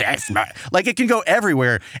like this. Like, it can go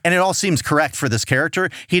everywhere, and it all seems correct for this character.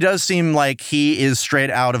 He does seem like he is straight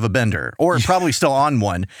out of a bender, or probably still on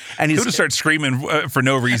one. And He'll just start screaming for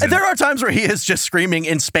no reason. There are times where he is just screaming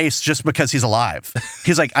in space just because he's alive.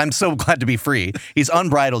 He's like, I'm so glad to be free. He's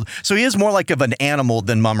unbridled. So he is more like of an animal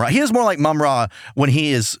than Mum-Ra. He is more like Mum-Ra when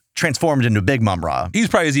he is transformed into Big Mum-Ra. He's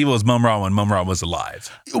probably as evil as Mum-Ra when Mum-Ra was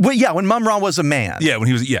alive. Well, yeah, when Mum-Ra was a man. Yeah, when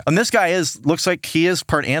he was, yeah. And this guy looks like he is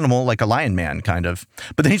part animal, like a lion man, kind of.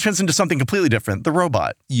 But then he turns into something completely different, the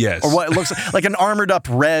robot. Yes. Or what it looks like an armored up,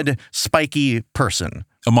 red, spiky person.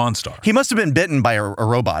 A Monstar. He must have been bitten by a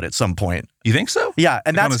robot at some point. You think so? Yeah,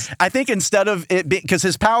 and I think instead of it because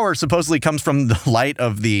his power supposedly comes from the light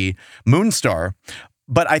of the Moonstar,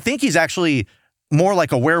 but I think he's actually more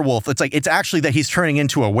like a werewolf. It's actually that he's turning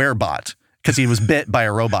into a werebot because he was bit by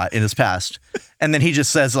a robot in his past. And then he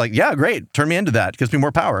just says like, yeah, great, turn me into that. Gives me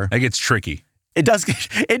more power. That gets tricky. It does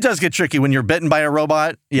get tricky when you're bitten by a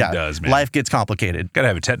robot. Yeah, it does, man. Life gets complicated. Got to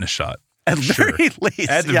have a tetanus shot. At the very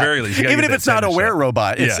least. At the very least. Even if it's not a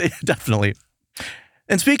were-robot, it's definitely.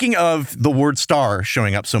 And speaking of the word star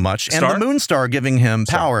showing up so much, and the Moonstar giving him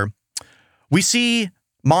power, we see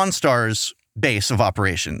Monstar's base of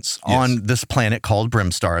operations on this planet called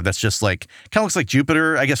Brimstar. That's just like, kind of looks like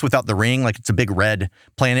Jupiter, I guess, without the ring. Like, it's a big red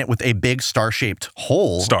planet with a big star-shaped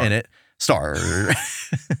hole in it. Star.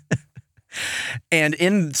 And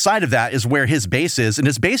inside of that is where his base is. And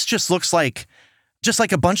his base just looks like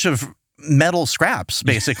a bunch of metal scraps,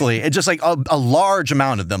 basically. It's just like a large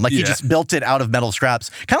amount of them. Like he just built it out of metal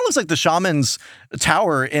scraps. Kind of looks like the shaman's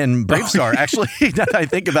tower in Bravestar, actually, now that I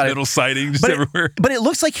think about it. Metal sidings everywhere. But it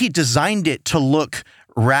looks like he designed it to look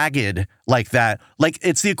ragged like that. Like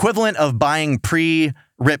it's the equivalent of buying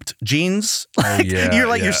pre-ripped jeans. Like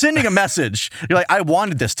you're sending a message. You're like, I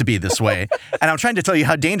wanted this to be this way. And I'm trying to tell you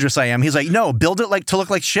how dangerous I am. He's like, no, build it to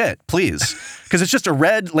look like shit, please. Because it's just a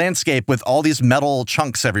red landscape with all these metal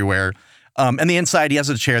chunks everywhere. And the inside, he has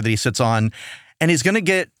a chair that he sits on, and he's going to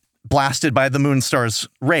get blasted by the Moonstar's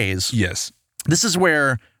rays. Yes. This is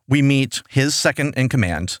where we meet his second in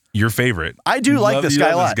command. Your favorite. I do like this guy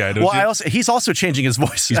a lot. This guy, he's also changing his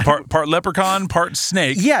voice. He's part leprechaun, part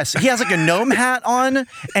snake. Yes, he has like a gnome hat on,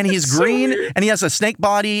 and he's green, and he has a snake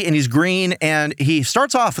body, and he's green, and he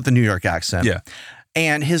starts off with the New York accent. Yeah.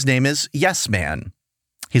 And his name is Yes Man.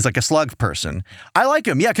 He's like a slug person. I like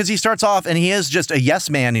him, because he starts off and he is just a yes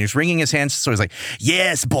man and he's wringing his hands. So he's like,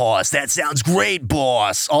 yes, boss, that sounds great,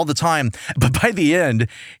 boss, all the time. But by the end,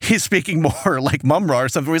 he's speaking more like Mum-Ra or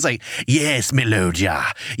something where he's like, yes, Melodia.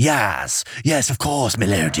 Yes, of course,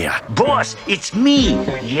 Melodia. Boss, it's me.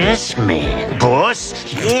 Yes, man.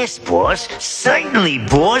 Boss? Yes, boss. Certainly,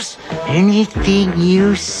 boss. Anything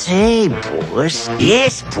you say, boss.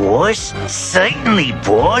 Yes, boss. Certainly,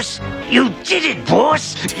 boss. You did it,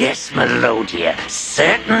 boss. Yes, Melodia.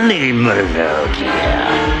 Certainly,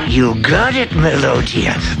 Melodia. You got it,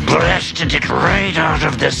 Melodia. Blasted it right out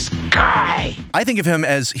of the sky. I think of him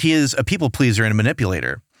as he is a people pleaser and a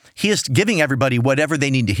manipulator. He is giving everybody whatever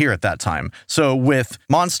they need to hear at that time. So with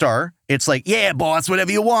Monstar, it's like, yeah, boss,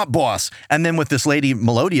 whatever you want, boss. And then with this lady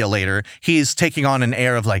Melodia later, he's taking on an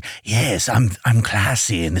air of like, yes, I'm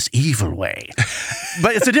classy in this evil way.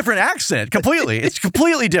 But it's a different accent, completely. It's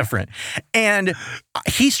completely different. And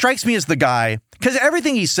he strikes me as the guy, because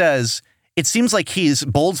everything he says, it seems like he's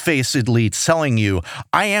bold-facedly telling you,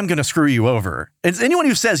 I am going to screw you over. It's anyone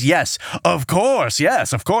who says, yes, of course,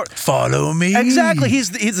 follow me. Exactly. He's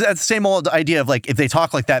that same old idea of like, if they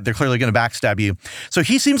talk like that, they're clearly going to backstab you. So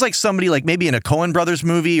he seems like somebody like maybe in a Coen Brothers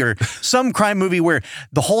movie or some crime movie where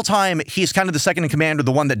the whole time he's kind of the second in command or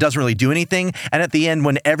the one that doesn't really do anything. And at the end,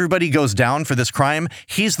 when everybody goes down for this crime,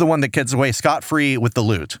 he's the one that gets away scot-free with the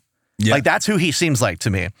loot. Yeah. Like, that's who he seems like to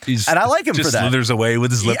me. And I like him for that. Just slithers away with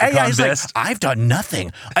his leprechaun he's vest. Like, I've done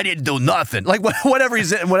nothing. I didn't do nothing. Like, whatever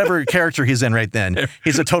he's in, whatever character he's in right then,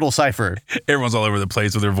 he's a total cipher. Everyone's all over the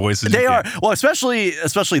place with their voices. They are. Well, especially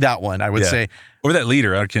that one, I would say. Or that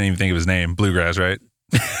leader. I can't even think of his name. Bluegrass, right?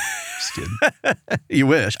 Just kidding. You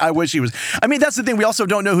wish. I wish he was. I mean, that's the thing. We also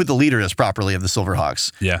don't know who the leader is properly of the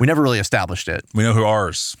Silverhawks. Yeah. We never really established it. We know who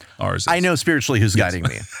ours is. I know spiritually who's guiding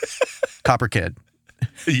me. Copper Kid.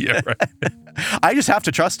 Yeah, right. I just have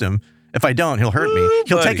to trust him. If I don't, he'll hurt me.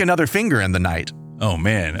 He'll take another finger in the night. Oh,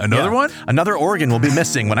 man. Another one? Another organ will be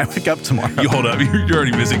missing when I wake up tomorrow. You hold up. You're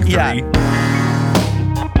already missing 3. Yeah.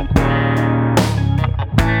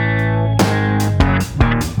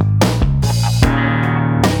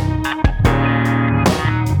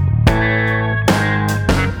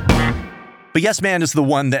 But Yes Man is the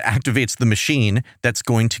one that activates the machine that's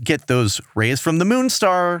going to get those rays from the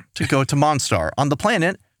Moonstar to go to Monstar on the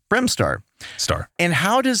planet Brimstar. Star. And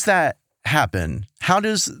how does that happen? How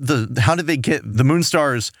do they get the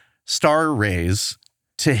Moonstar's star rays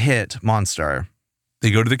to hit Monstar?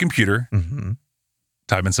 They go to the computer,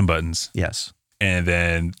 type in some buttons, Yes. and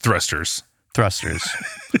then thrusters.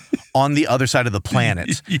 On the other side of the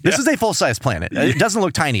planet. Yeah. This is a full-size planet. It doesn't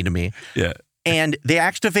look tiny to me. Yeah. And they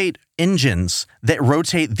activate engines that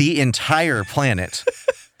rotate the entire planet.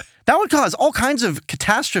 That would cause all kinds of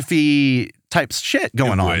catastrophe type shit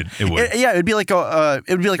going on. It would. It'd be like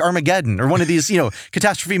Armageddon or one of these,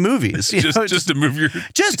 catastrophe movies. Just to move your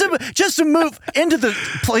just to move into the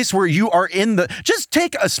place where you are just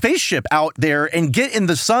take a spaceship out there and get in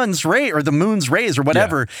the sun's ray or the moon's rays or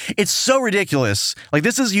whatever. Yeah. It's so ridiculous. Like,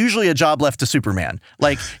 this is usually a job left to Superman.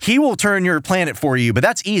 Like, he will turn your planet for you, but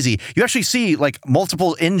that's easy. You actually see like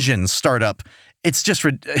multiple engines start up. It's just,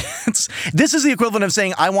 this is the equivalent of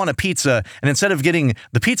saying, I want a pizza, and instead of getting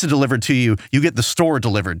the pizza delivered to you, you get the store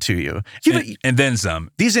delivered to you. And then some.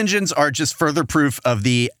 These engines are just further proof of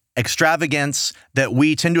the extravagance that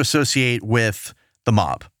we tend to associate with the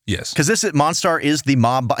mob. Yes. Because Monstar is the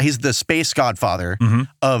mob, he's the space godfather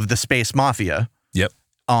of the space mafia. Yep.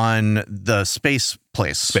 On the space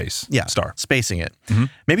place. Space. Yeah. Star. Spacing it.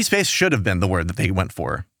 Maybe space should have been the word that they went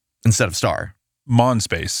for instead of star. Mon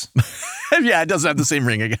space. Yeah, it doesn't have the same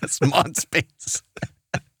ring, I guess. Mon space.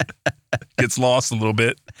 Gets lost a little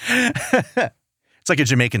bit. It's like a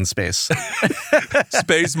Jamaican space.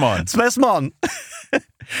 Space Mon. Space Mon.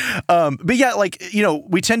 But yeah,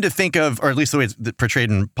 we tend to think of, or at least the way it's portrayed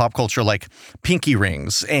in pop culture, like pinky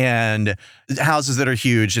rings and houses that are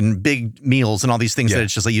huge and big meals and all these things that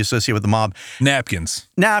it's just like you associate with the mob. Napkins.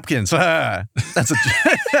 That's a...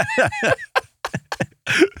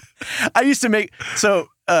 I used to make, in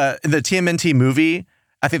the TMNT movie,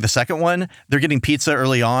 I think the second one, they're getting pizza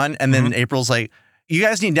early on, and then April's like, you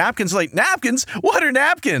guys need napkins? Like, napkins? What are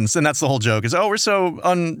napkins? And that's the whole joke is, we're so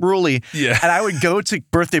unruly. Yeah. And I would go to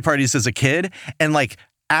birthday parties as a kid and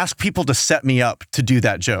ask people to set me up to do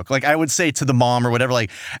that joke. Like, I would say to the mom or whatever,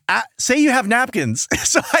 say you have napkins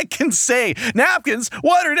so I can say, napkins,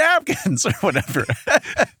 what are napkins? Or whatever.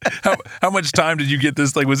 How much time did you get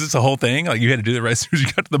this? Like, was this a whole thing? Like, you had to do it right as soon as you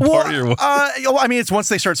got to the party or what? I mean, it's once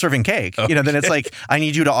they start serving cake, then it's like, I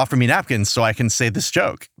need you to offer me napkins so I can say this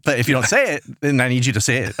joke. But if you don't say it, then I need you to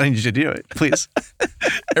say it. I need you to do it, please.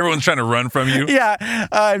 Everyone's trying to run from you. Yeah,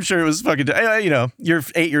 I'm sure it was fucking, you're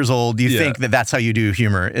 8 years old. You think that that's how you do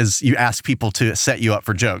humor, is you ask people to set you up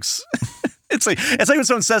for jokes. It's like when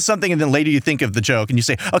someone says something and then later you think of the joke and you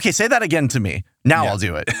say, okay, say that again to me. Now I'll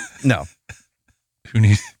do it. No. Who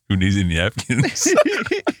needs any napkins?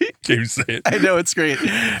 Can you say it? I know, it's great.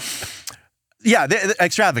 Yeah, the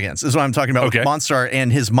extravagance is what I'm talking about with Monstar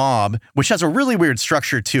and his mob, which has a really weird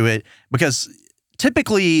structure to it because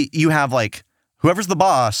typically you have whoever's the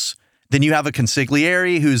boss, then you have a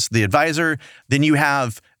consigliere who's the advisor, then you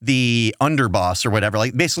have the underboss or whatever.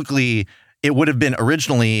 Basically, it would have been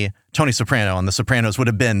originally Tony Soprano, and the Sopranos would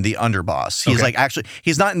have been the underboss. He's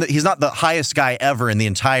he's not the highest guy ever in the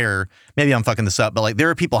entire. Maybe I'm fucking this up, but there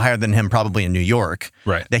are people higher than him probably in New York,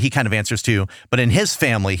 right? That he kind of answers to. But in his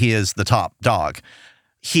family, he is the top dog.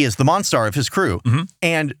 He is the Monstar of his crew,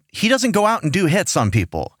 and he doesn't go out and do hits on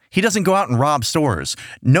people. He doesn't go out and rob stores.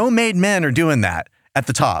 No made men are doing that at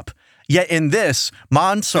the top. Yet in this,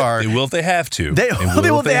 Monstar... They will if they have to. They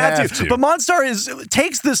will if they have to. But Monstar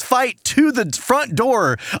takes this fight to the front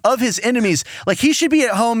door of his enemies. He should be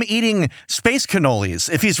at home eating space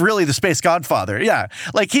cannolis if he's really the space godfather. Yeah.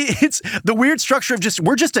 It's the weird structure of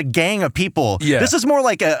we're just a gang of people. Yeah. This is more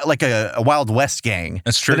like a Wild West gang.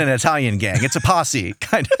 That's true. Than an Italian gang. It's a posse,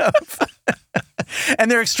 kind of.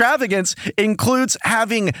 And their extravagance includes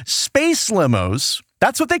having space limos.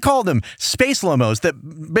 That's what they call them, space limos that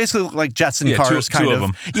basically look like Jetson cars, two of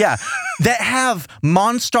them. Yeah, that have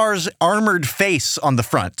Monstar's armored face on the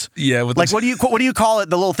front. Yeah, what do you call it?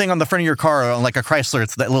 The little thing on the front of your car, like a Chrysler,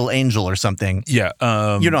 it's that little angel or something. Yeah,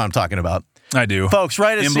 you know what I'm talking about. I do. Folks,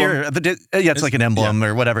 write us here. It's like an emblem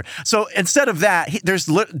or whatever. So instead of that, there's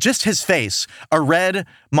just his face, a red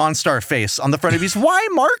Monstar face on the front of these. Why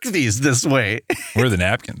mark these this way? Where are the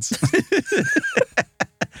napkins?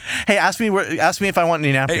 Hey, ask me if I want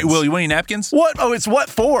any napkins. Hey, Will, you want any napkins? What? Oh, it's what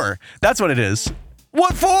for? That's what it is.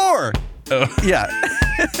 What for? Oh. Yeah.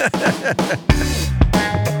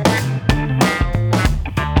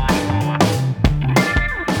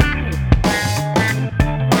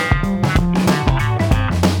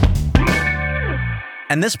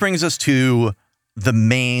 And this brings us to the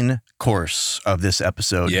main course of this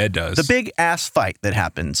episode. Yeah, it does. The big ass fight that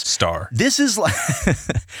happens. Star. This is like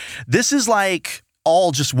this is like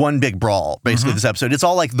all just one big brawl, basically, this episode. It's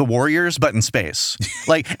all like the Warriors, but in space.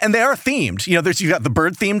 And they are themed. You know, you've got the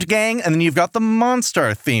bird-themed gang, and then you've got the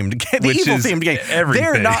monster-themed gang, the evil-themed gang. Everything.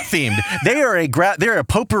 They're not themed. They're a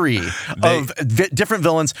potpourri of different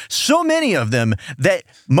villains. So many of them that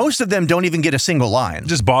most of them don't even get a single line.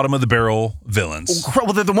 Just bottom-of-the-barrel villains.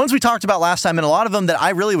 Well, they're the ones we talked about last time, and a lot of them that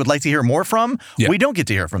I really would like to hear more from, we don't get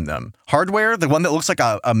to hear from them. Hardware, the one that looks like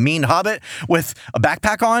a mean hobbit with a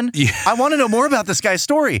backpack on. Yeah. I want to know more about this guy's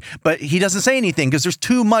story, but he doesn't say anything because there's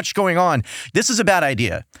too much going on. This is a bad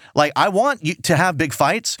idea. Like, I want you to have big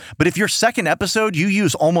fights, but if your second episode, you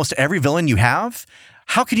use almost every villain you have,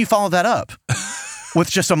 how can you follow that up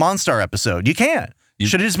with just a Monstar episode? You can't.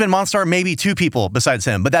 Should have just been Monstar, maybe 2 people besides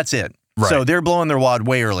him, but that's it. Right. So they're blowing their wad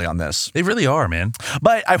way early on this. They really are, man.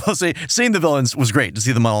 But I will say, seeing the villains was great to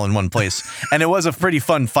see them all in one place. And it was a pretty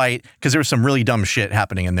fun fight because there was some really dumb shit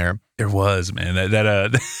happening in there. There was, man.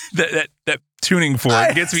 That tuning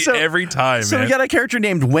fork gets me every time, So man. we got a character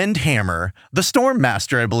named Windhammer, the Storm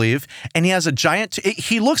Master, I believe. And he has a giant...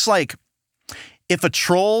 He looks like if a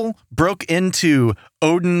troll broke into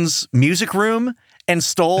Odin's music room and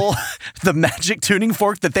stole the magic tuning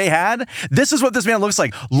fork that they had. This is what this man looks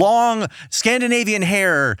like. Long Scandinavian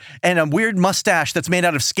hair and a weird mustache that's made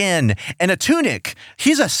out of skin and a tunic.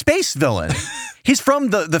 He's a space villain. He's from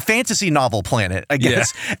the fantasy novel planet, I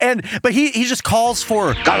guess. Yeah. But he just calls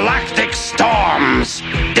for galactic storms.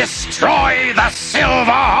 Destroy the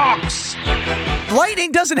Silverhawks.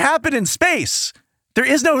 Lightning doesn't happen in space. There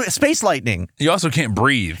is no space lightning. You also can't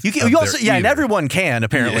breathe. You also, and everyone can,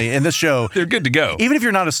 apparently, in this show. They're good to go. Even if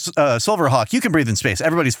you're not a Silverhawk, you can breathe in space.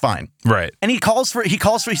 Everybody's fine. Right. And he says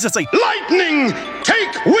like, lightning, take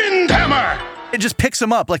Windhammer. It just picks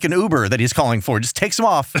him up like an Uber that he's calling for. Just takes him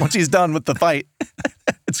off once he's done with the fight.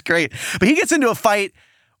 It's great. But he gets into a fight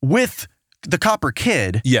with the Copper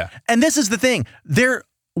Kid. Yeah. And this is the thing. They're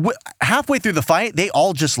halfway through the fight, they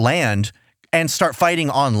all just land and start fighting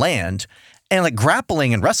on land. And like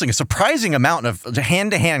grappling and wrestling, a surprising amount of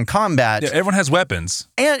hand-to-hand combat. Yeah, everyone has weapons.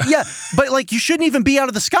 And but like you shouldn't even be out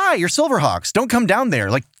of the sky. You're Silverhawks. Don't come down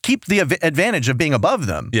there. Like keep the advantage of being above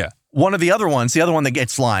them. Yeah. One of the other ones, the other one that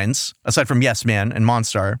gets lines, aside from Yes Man and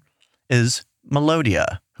Monstar, is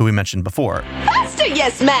Melodia, who we mentioned before. Faster,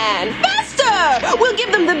 Yes Man! Faster! We'll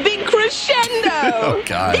give them the big crescendo! Oh,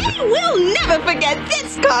 God. They will never forget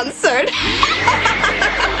this concert!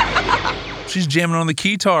 She's jamming on the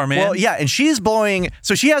keytar, man. Well, yeah, and she's blowing...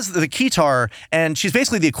 So she has the keytar, and she's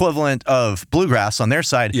basically the equivalent of bluegrass on their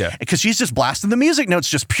side. Yeah. Because she's just blasting the music notes,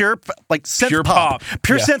 just pure, like, synth Pure pop. pop.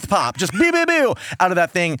 Pure Yeah. synth pop. Just boo-boo-boo out of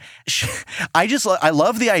that thing. I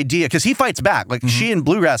love the idea, because he fights back. Like, she and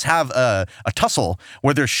bluegrass have a tussle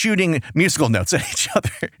where they're shooting musical notes at each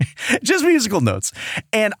other. Just musical notes.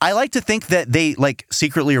 And I like to think that they, like,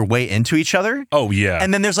 secretly are way into each other. Oh, yeah.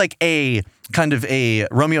 And then there's, like, a... kind of a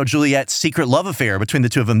Romeo and Juliet secret love affair between the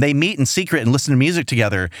two of them. They meet in secret and listen to music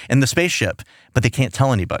together in the spaceship, but they can't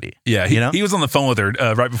tell anybody. Yeah, he was on the phone with her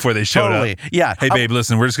right before they showed Totally. up. Yeah. Hey, babe,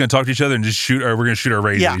 listen, we're just going to talk to each other and just shoot, or we're going to shoot our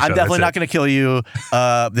rays Yeah, at each I'm other. definitely That's not going to kill you.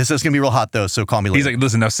 This is going to be real hot, though, so call me later. He's like,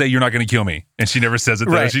 listen, now say you're not going to kill me. And she never says it,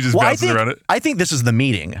 though. Right. She just bounces around it. I think this is the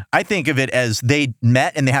meeting. I think of it as they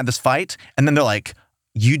met and they had this fight, and then they're like,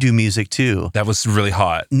 you do music too. That was really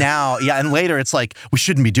hot. Now, yeah, and later it's like, we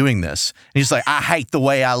shouldn't be doing this. And he's like, I hate the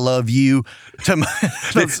way I love you. They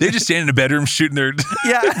just stand in a bedroom shooting their,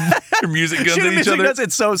 Yeah. their music guns Shooting at each music other. guns,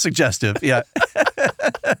 it's so suggestive. Yeah.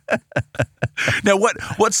 Now,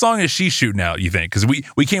 what song is she shooting out, you think? Because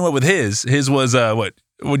we came up with his. His was, what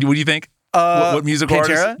do you think? What musical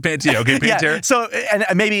Pantera? artist? Pantera. Okay, Pantera. Yeah. So, and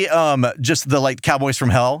maybe just the like Cowboys from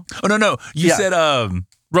Hell. Oh, no. You said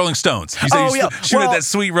Rolling Stones. You said shooting at that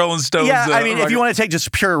sweet Rolling Stones. Yeah, I mean, if you want to take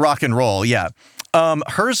just pure rock and roll, yeah.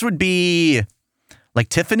 Hers would be like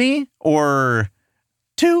Tiffany or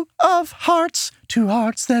two hearts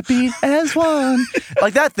that beat as one.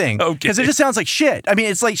 Like that thing. Okay. Because it just sounds like shit. I mean,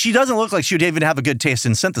 it's like she doesn't look like she would even have a good taste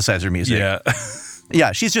in synthesizer music. Yeah.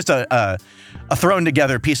 Yeah, she's just a thrown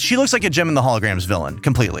together piece. She looks like a Gem and the Holograms villain,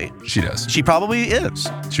 completely. She does. She probably is.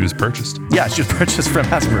 She was purchased. Yeah, she was purchased from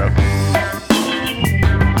Hasbro.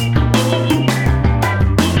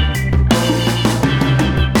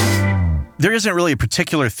 There isn't really a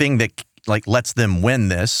particular thing that like lets them win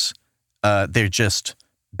this. They're just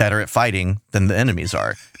better at fighting than the enemies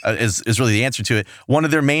are, is really the answer to it. One of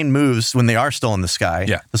their main moves when they are still in the sky,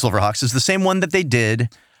 the Silverhawks, is the same one that they did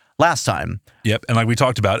last time. Yep, and like we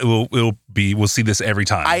talked about, we'll see this every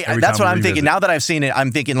time. That's what I'm thinking. Now that I've seen it,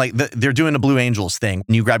 I'm thinking like they're doing a Blue Angels thing.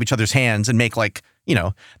 And you grab each other's hands and make like,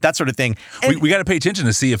 that sort of thing. And we got to pay attention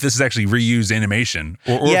to see if this is actually reused animation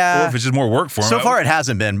or if it's just more work for them. So far, it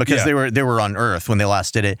hasn't been because they were on Earth when they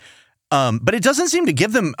last did it. But it doesn't seem to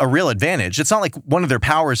give them a real advantage. It's not like one of their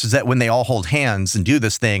powers is that when they all hold hands and do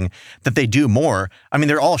this thing, that they do more. I mean,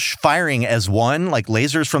 they're all firing as one, like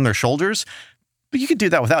lasers from their shoulders. But you could do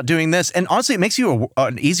that without doing this. And honestly, it makes you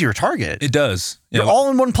an easier target. It does. You're all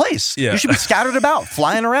in one place. Yeah. You should be scattered about,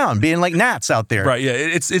 flying around, being like gnats out there. Right, yeah.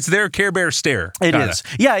 It's their Care Bear stare. It is.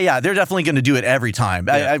 Yeah. They're definitely going to do it every time.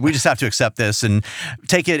 Yeah. We just have to accept this and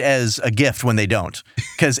take it as a gift when they don't.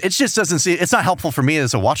 Because it just doesn't see, it's not helpful for me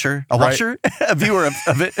as a watcher, a viewer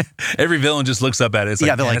of it. Every villain just looks up at it. It's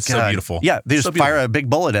like, they're like, so beautiful. Yeah, they just fire a big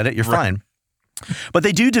bullet at it. You're fine. But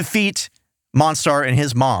they do defeat Monstar and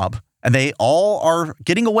his mob. And they all are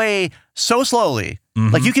getting away so slowly.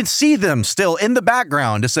 Mm-hmm. Like you can see them still in the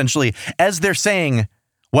background, essentially, as they're saying,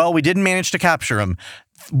 well, we didn't manage to capture him.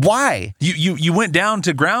 Why? You went down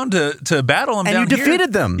to ground to battle them, and down you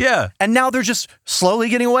defeated them. Yeah, and now they're just slowly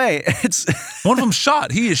getting away. It's one of them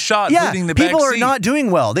shot. He is shot. Leading the people back are not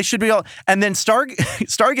doing well. They should be all. And then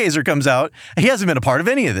Stargazer comes out. He hasn't been a part of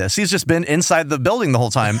any of this. He's just been inside the building the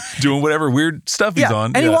whole time, doing whatever weird stuff he's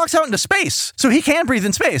on. And he walks out into space, so he can breathe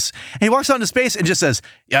in space. And he walks out into space and just says,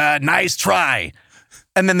 "Nice try."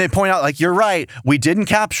 And then they point out, like, you're right. We didn't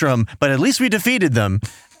capture them, but at least we defeated them.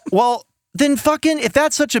 Well. Then fucking, if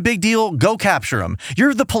that's such a big deal, go capture them.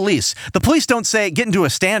 You're the police. The police don't get into a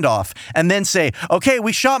standoff and then say, okay,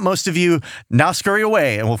 we shot most of you, now scurry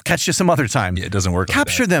away and we'll catch you some other time. Yeah, it doesn't work.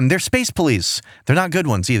 Capture them. They're space police. They're not good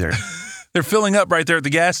ones either. They're filling up right there at the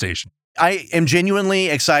gas station. I am genuinely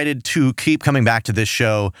excited to keep coming back to this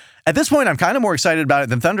show. At this point, I'm kind of more excited about it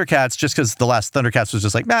than Thundercats, just because the last Thundercats was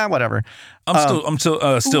just like, whatever. I'm still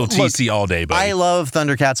TC all day, buddy. I love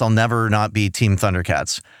Thundercats. I'll never not be Team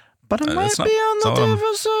Thundercats. But I might be on the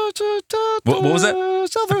what was that?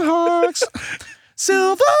 Silverhawks.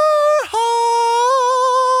 Silverhawks.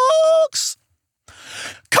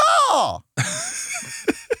 Call!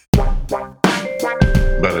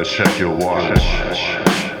 Better check your watch.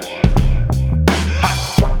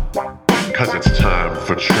 Cause it's time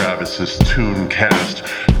for Travis's Tooncast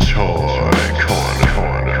Toy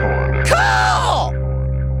Corner. Call!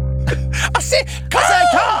 I said call!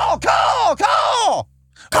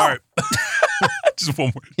 All right. Just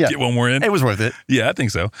one more. Yeah. Get one more in. It was worth it. Yeah, I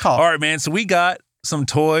think so. Call. All right, man. So we got some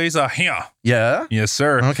toys here. Yeah? Yes,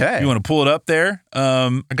 sir. Okay. You want to pull it up there?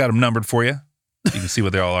 I got them numbered for you. You can see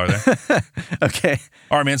what they all are there. Okay.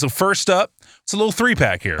 All right, man. So first up, it's a little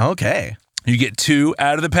 3-pack here. Okay. You get 2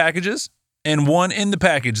 out of the packages and 1 in the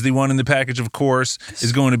package. The one in the package, of course,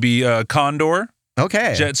 is going to be Condor.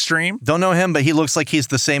 Okay. Jetstream. Don't know him, but he looks like he's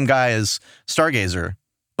the same guy as Stargazer.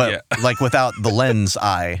 But like without the lens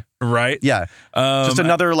eye. Right. Yeah. Just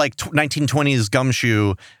another like 1920s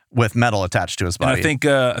gumshoe with metal attached to his body. And I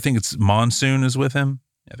think it's Monsoon is with him.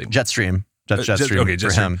 I think Jetstream. Jetstream okay, for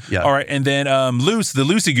Jetstream. him. Yeah. All right. And then the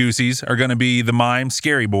Loosey Gooseys are going to be the Mime,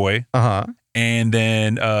 Scary Boy. Uh-huh. And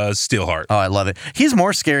then Steelheart. Oh, I love it. He's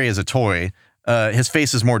more scary as a toy. His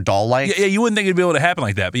face is more doll-like. Yeah, you wouldn't think it'd be able to happen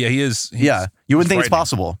like that. But yeah, he is. Yeah. You wouldn't think it's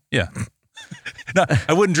possible. Yeah. No,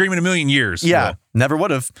 I wouldn't dream in a million years. Yeah, never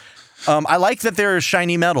would have. I like that they're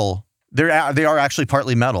shiny metal. They are actually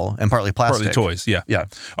partly metal and partly plastic. Partly toys, yeah. Yeah.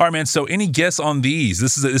 All right, man. So any guess on these?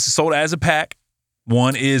 This is sold as a pack.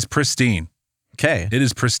 One is pristine. Okay. It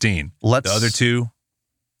is pristine. The other 2,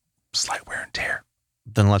 slight wear and tear.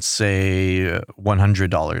 Then let's say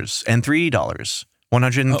 $100 and $3.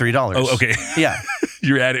 $103. Oh, okay. Yeah.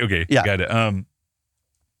 You're at it. Okay. Yeah. Got it.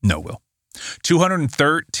 No, Will.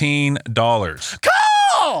 $213.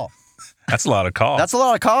 Call! That's a lot of call. That's a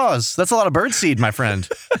lot of cause. That's a lot of birdseed, my friend.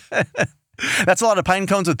 That's a lot of pine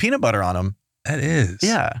cones with peanut butter on them. That is.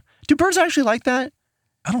 Yeah. Do birds actually like that?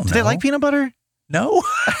 I don't know. Do they like peanut butter? No.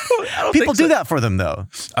 People do that for them, though.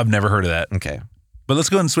 I've never heard of that. Okay. But let's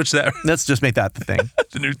go ahead and switch that. Let's just make that the thing.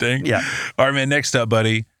 The new thing. Yeah. All right, man. Next up,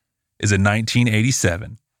 buddy, is a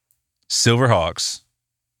 1987 Silverhawks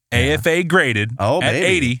AFA graded at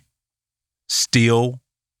 80 Steel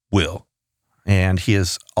Will. And he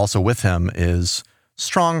is also with him is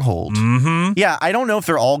Stronghold. Mm-hmm. Yeah, I don't know if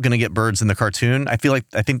they're all going to get birds in the cartoon. I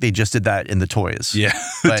think they just did that in the toys. Yeah,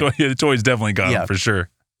 the toy's definitely got them for sure.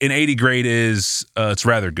 An 80 grade is it's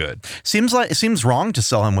rather good. It seems wrong to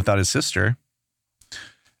sell him without his sister.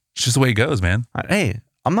 It's just the way it goes, man. Hey,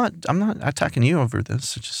 I'm not attacking you over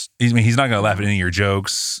this. It's just he's not gonna laugh at any of your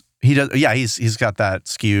jokes. He does. Yeah, he's got that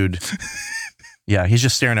skewed. Yeah, he's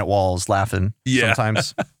just staring at walls, laughing. Yeah.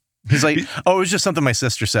 Sometimes. He's like, oh, it was just something my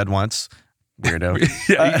sister said once. Weirdo.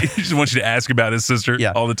 Yeah, he just wants you to ask about his sister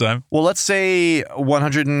all the time. Well, let's say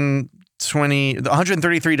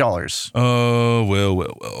 $133. Oh, well.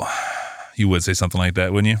 You would say something like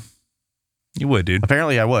that, wouldn't you? You would, dude.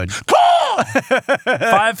 Apparently I would.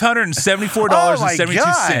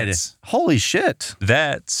 $574.72. Holy shit.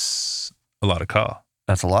 That's a lot of caw.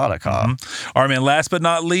 That's a lot of caw. Mm-hmm. All right, man. Last but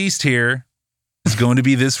not least here is going to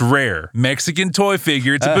be this rare Mexican toy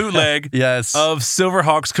figure. It's a bootleg of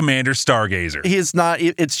Silverhawks Commander Stargazer. He's not,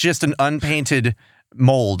 it's just an unpainted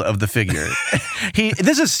mold of the figure.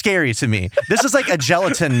 This is scary to me. This is like a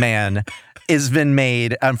gelatin man has been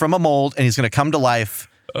made from a mold, and he's going to come to life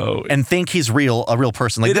and think he's a real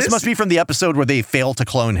person. Like, this must be from the episode where they fail to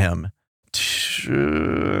clone him.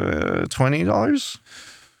 $20?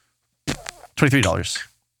 $23.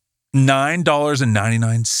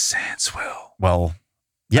 $9.99, Will. Well,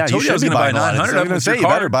 yeah, you should be buying 900. I was going to say, you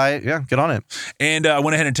better buy it. Yeah, get on it. And I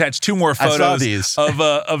went ahead and attached 2 more photos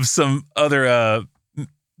of some other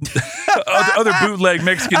other bootleg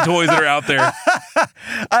Mexican toys that are out there.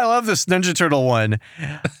 I love this Ninja Turtle one.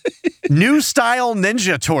 New style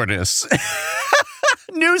Ninja Tortoise.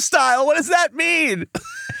 New style. What does that mean?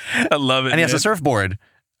 I love it. And he has a surfboard.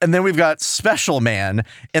 And then we've got Special Man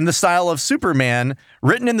in the style of Superman,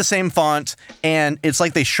 written in the same font. And it's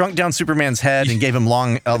like they shrunk down Superman's head and gave him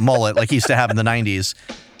long mullet like he used to have in the 90s.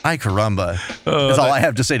 Ay caramba. That's all I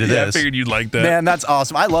have to say to this. I figured you'd like that. Man, that's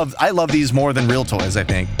awesome. I love these more than real toys, I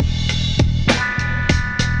think.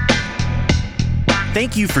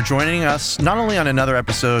 Thank you for joining us, not only on another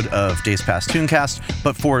episode of Days Past Tooncast,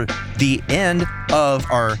 but for the end of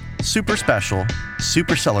our super special,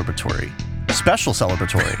 super celebratory, special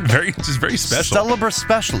celebratory. Very special.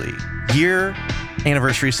 Specially year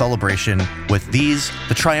anniversary celebration with the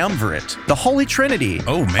triumvirate, the holy trinity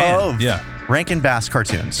of Rankin Bass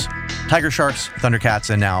cartoons. Tiger Sharks, Thundercats,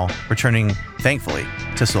 and now returning, thankfully,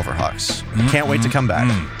 to Silverhawks. Can't wait to come back.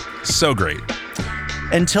 So great.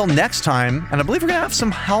 Until next time, and I believe we're going to have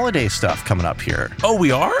some holiday stuff coming up here. Oh,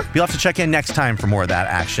 we are? You'll have to check in next time for more of that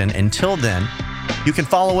action. Until then, you can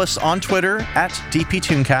follow us on Twitter at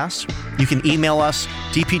DPTooncast. You can email us,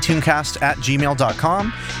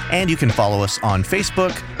 dptooncast@gmail.com. And you can follow us on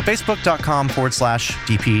Facebook,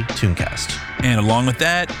 facebook.com/DPTooncast. And along with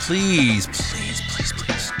that, please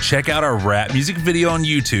check out our rap music video on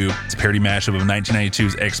YouTube. It's a parody mashup of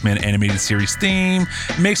 1992's X-Men animated series theme,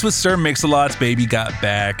 mixed with Sir Mix-a-Lot's Baby Got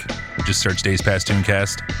Back. Just search Days Past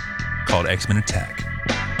Tooncast, called X-Men Attack.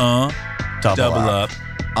 Double up.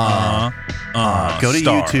 Go to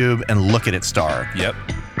star. YouTube and look at it star. Yep.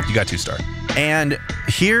 You got 2 star. And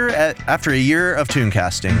here, after a year of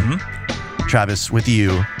Tooncasting, Travis, with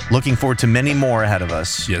you, looking forward to many more ahead of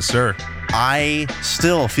us. Yes, sir. I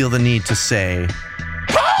still feel the need to say,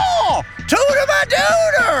 call! Tutor my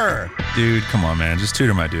duder! Dude, come on, man. Just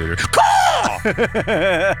tutor my duder. Call!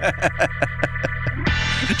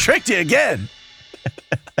 Tricked you again.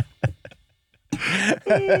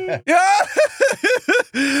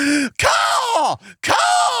 Call!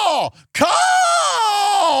 Call!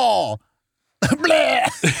 Call!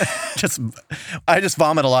 I just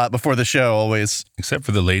vomit a lot before the show, always. Except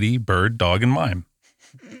for the lady, bird, dog, and mime.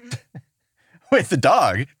 Wait, the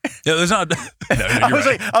dog? Yeah, there's not. No, I was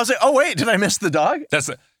like, oh wait, did I miss the dog? I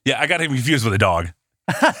got him confused with a dog.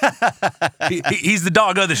 He's the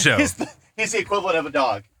dog of the show. He's the equivalent of a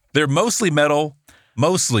dog. They're mostly metal,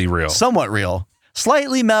 mostly real. Somewhat real.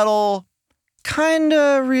 Slightly metal,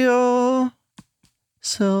 kinda real.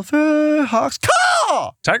 Silverhawks.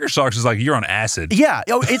 Call! Tiger Sharks is like you're on acid. Yeah.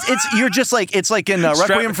 Oh, it's you're just like it's like in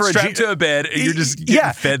Requiem for a Dream. Strapped to a bed, and you're just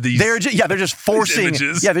getting fed these. They're just forcing.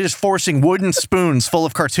 Yeah, they're just forcing wooden spoons full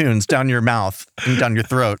of cartoons down your mouth and down your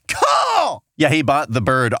throat. Call! Yeah, he bought the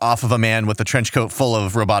bird off of a man with a trench coat full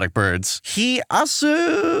of robotic birds. He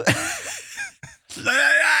also.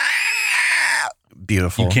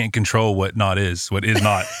 Beautiful. You can't control what not is. What is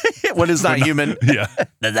not. What is not human. Yeah.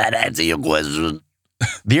 Does that answer your question?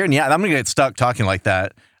 Yeah, I'm going to get stuck talking like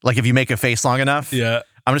that. Like if you make a face long enough. Yeah.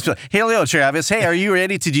 I'm just like, hey, hello, Travis. Hey, are you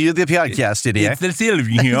ready to do the podcast today? It's the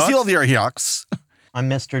Silverhawks. I'm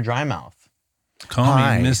Mr. Drymouth. Call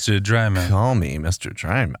me Mr. Drymouth. Call me Mr.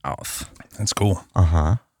 Drymouth. That's cool.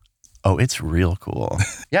 Uh-huh. Oh, it's real cool.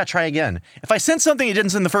 Yeah, try again. If I send something you didn't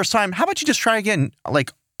send the first time, how about you just try again,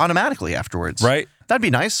 like, automatically afterwards? Right. That'd be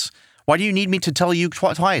nice. Why do you need me to tell you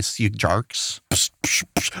twice, you jarks?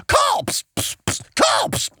 Call! Call!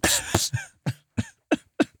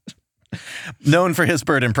 Known for his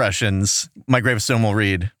bird impressions, my gravestone will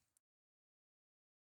read,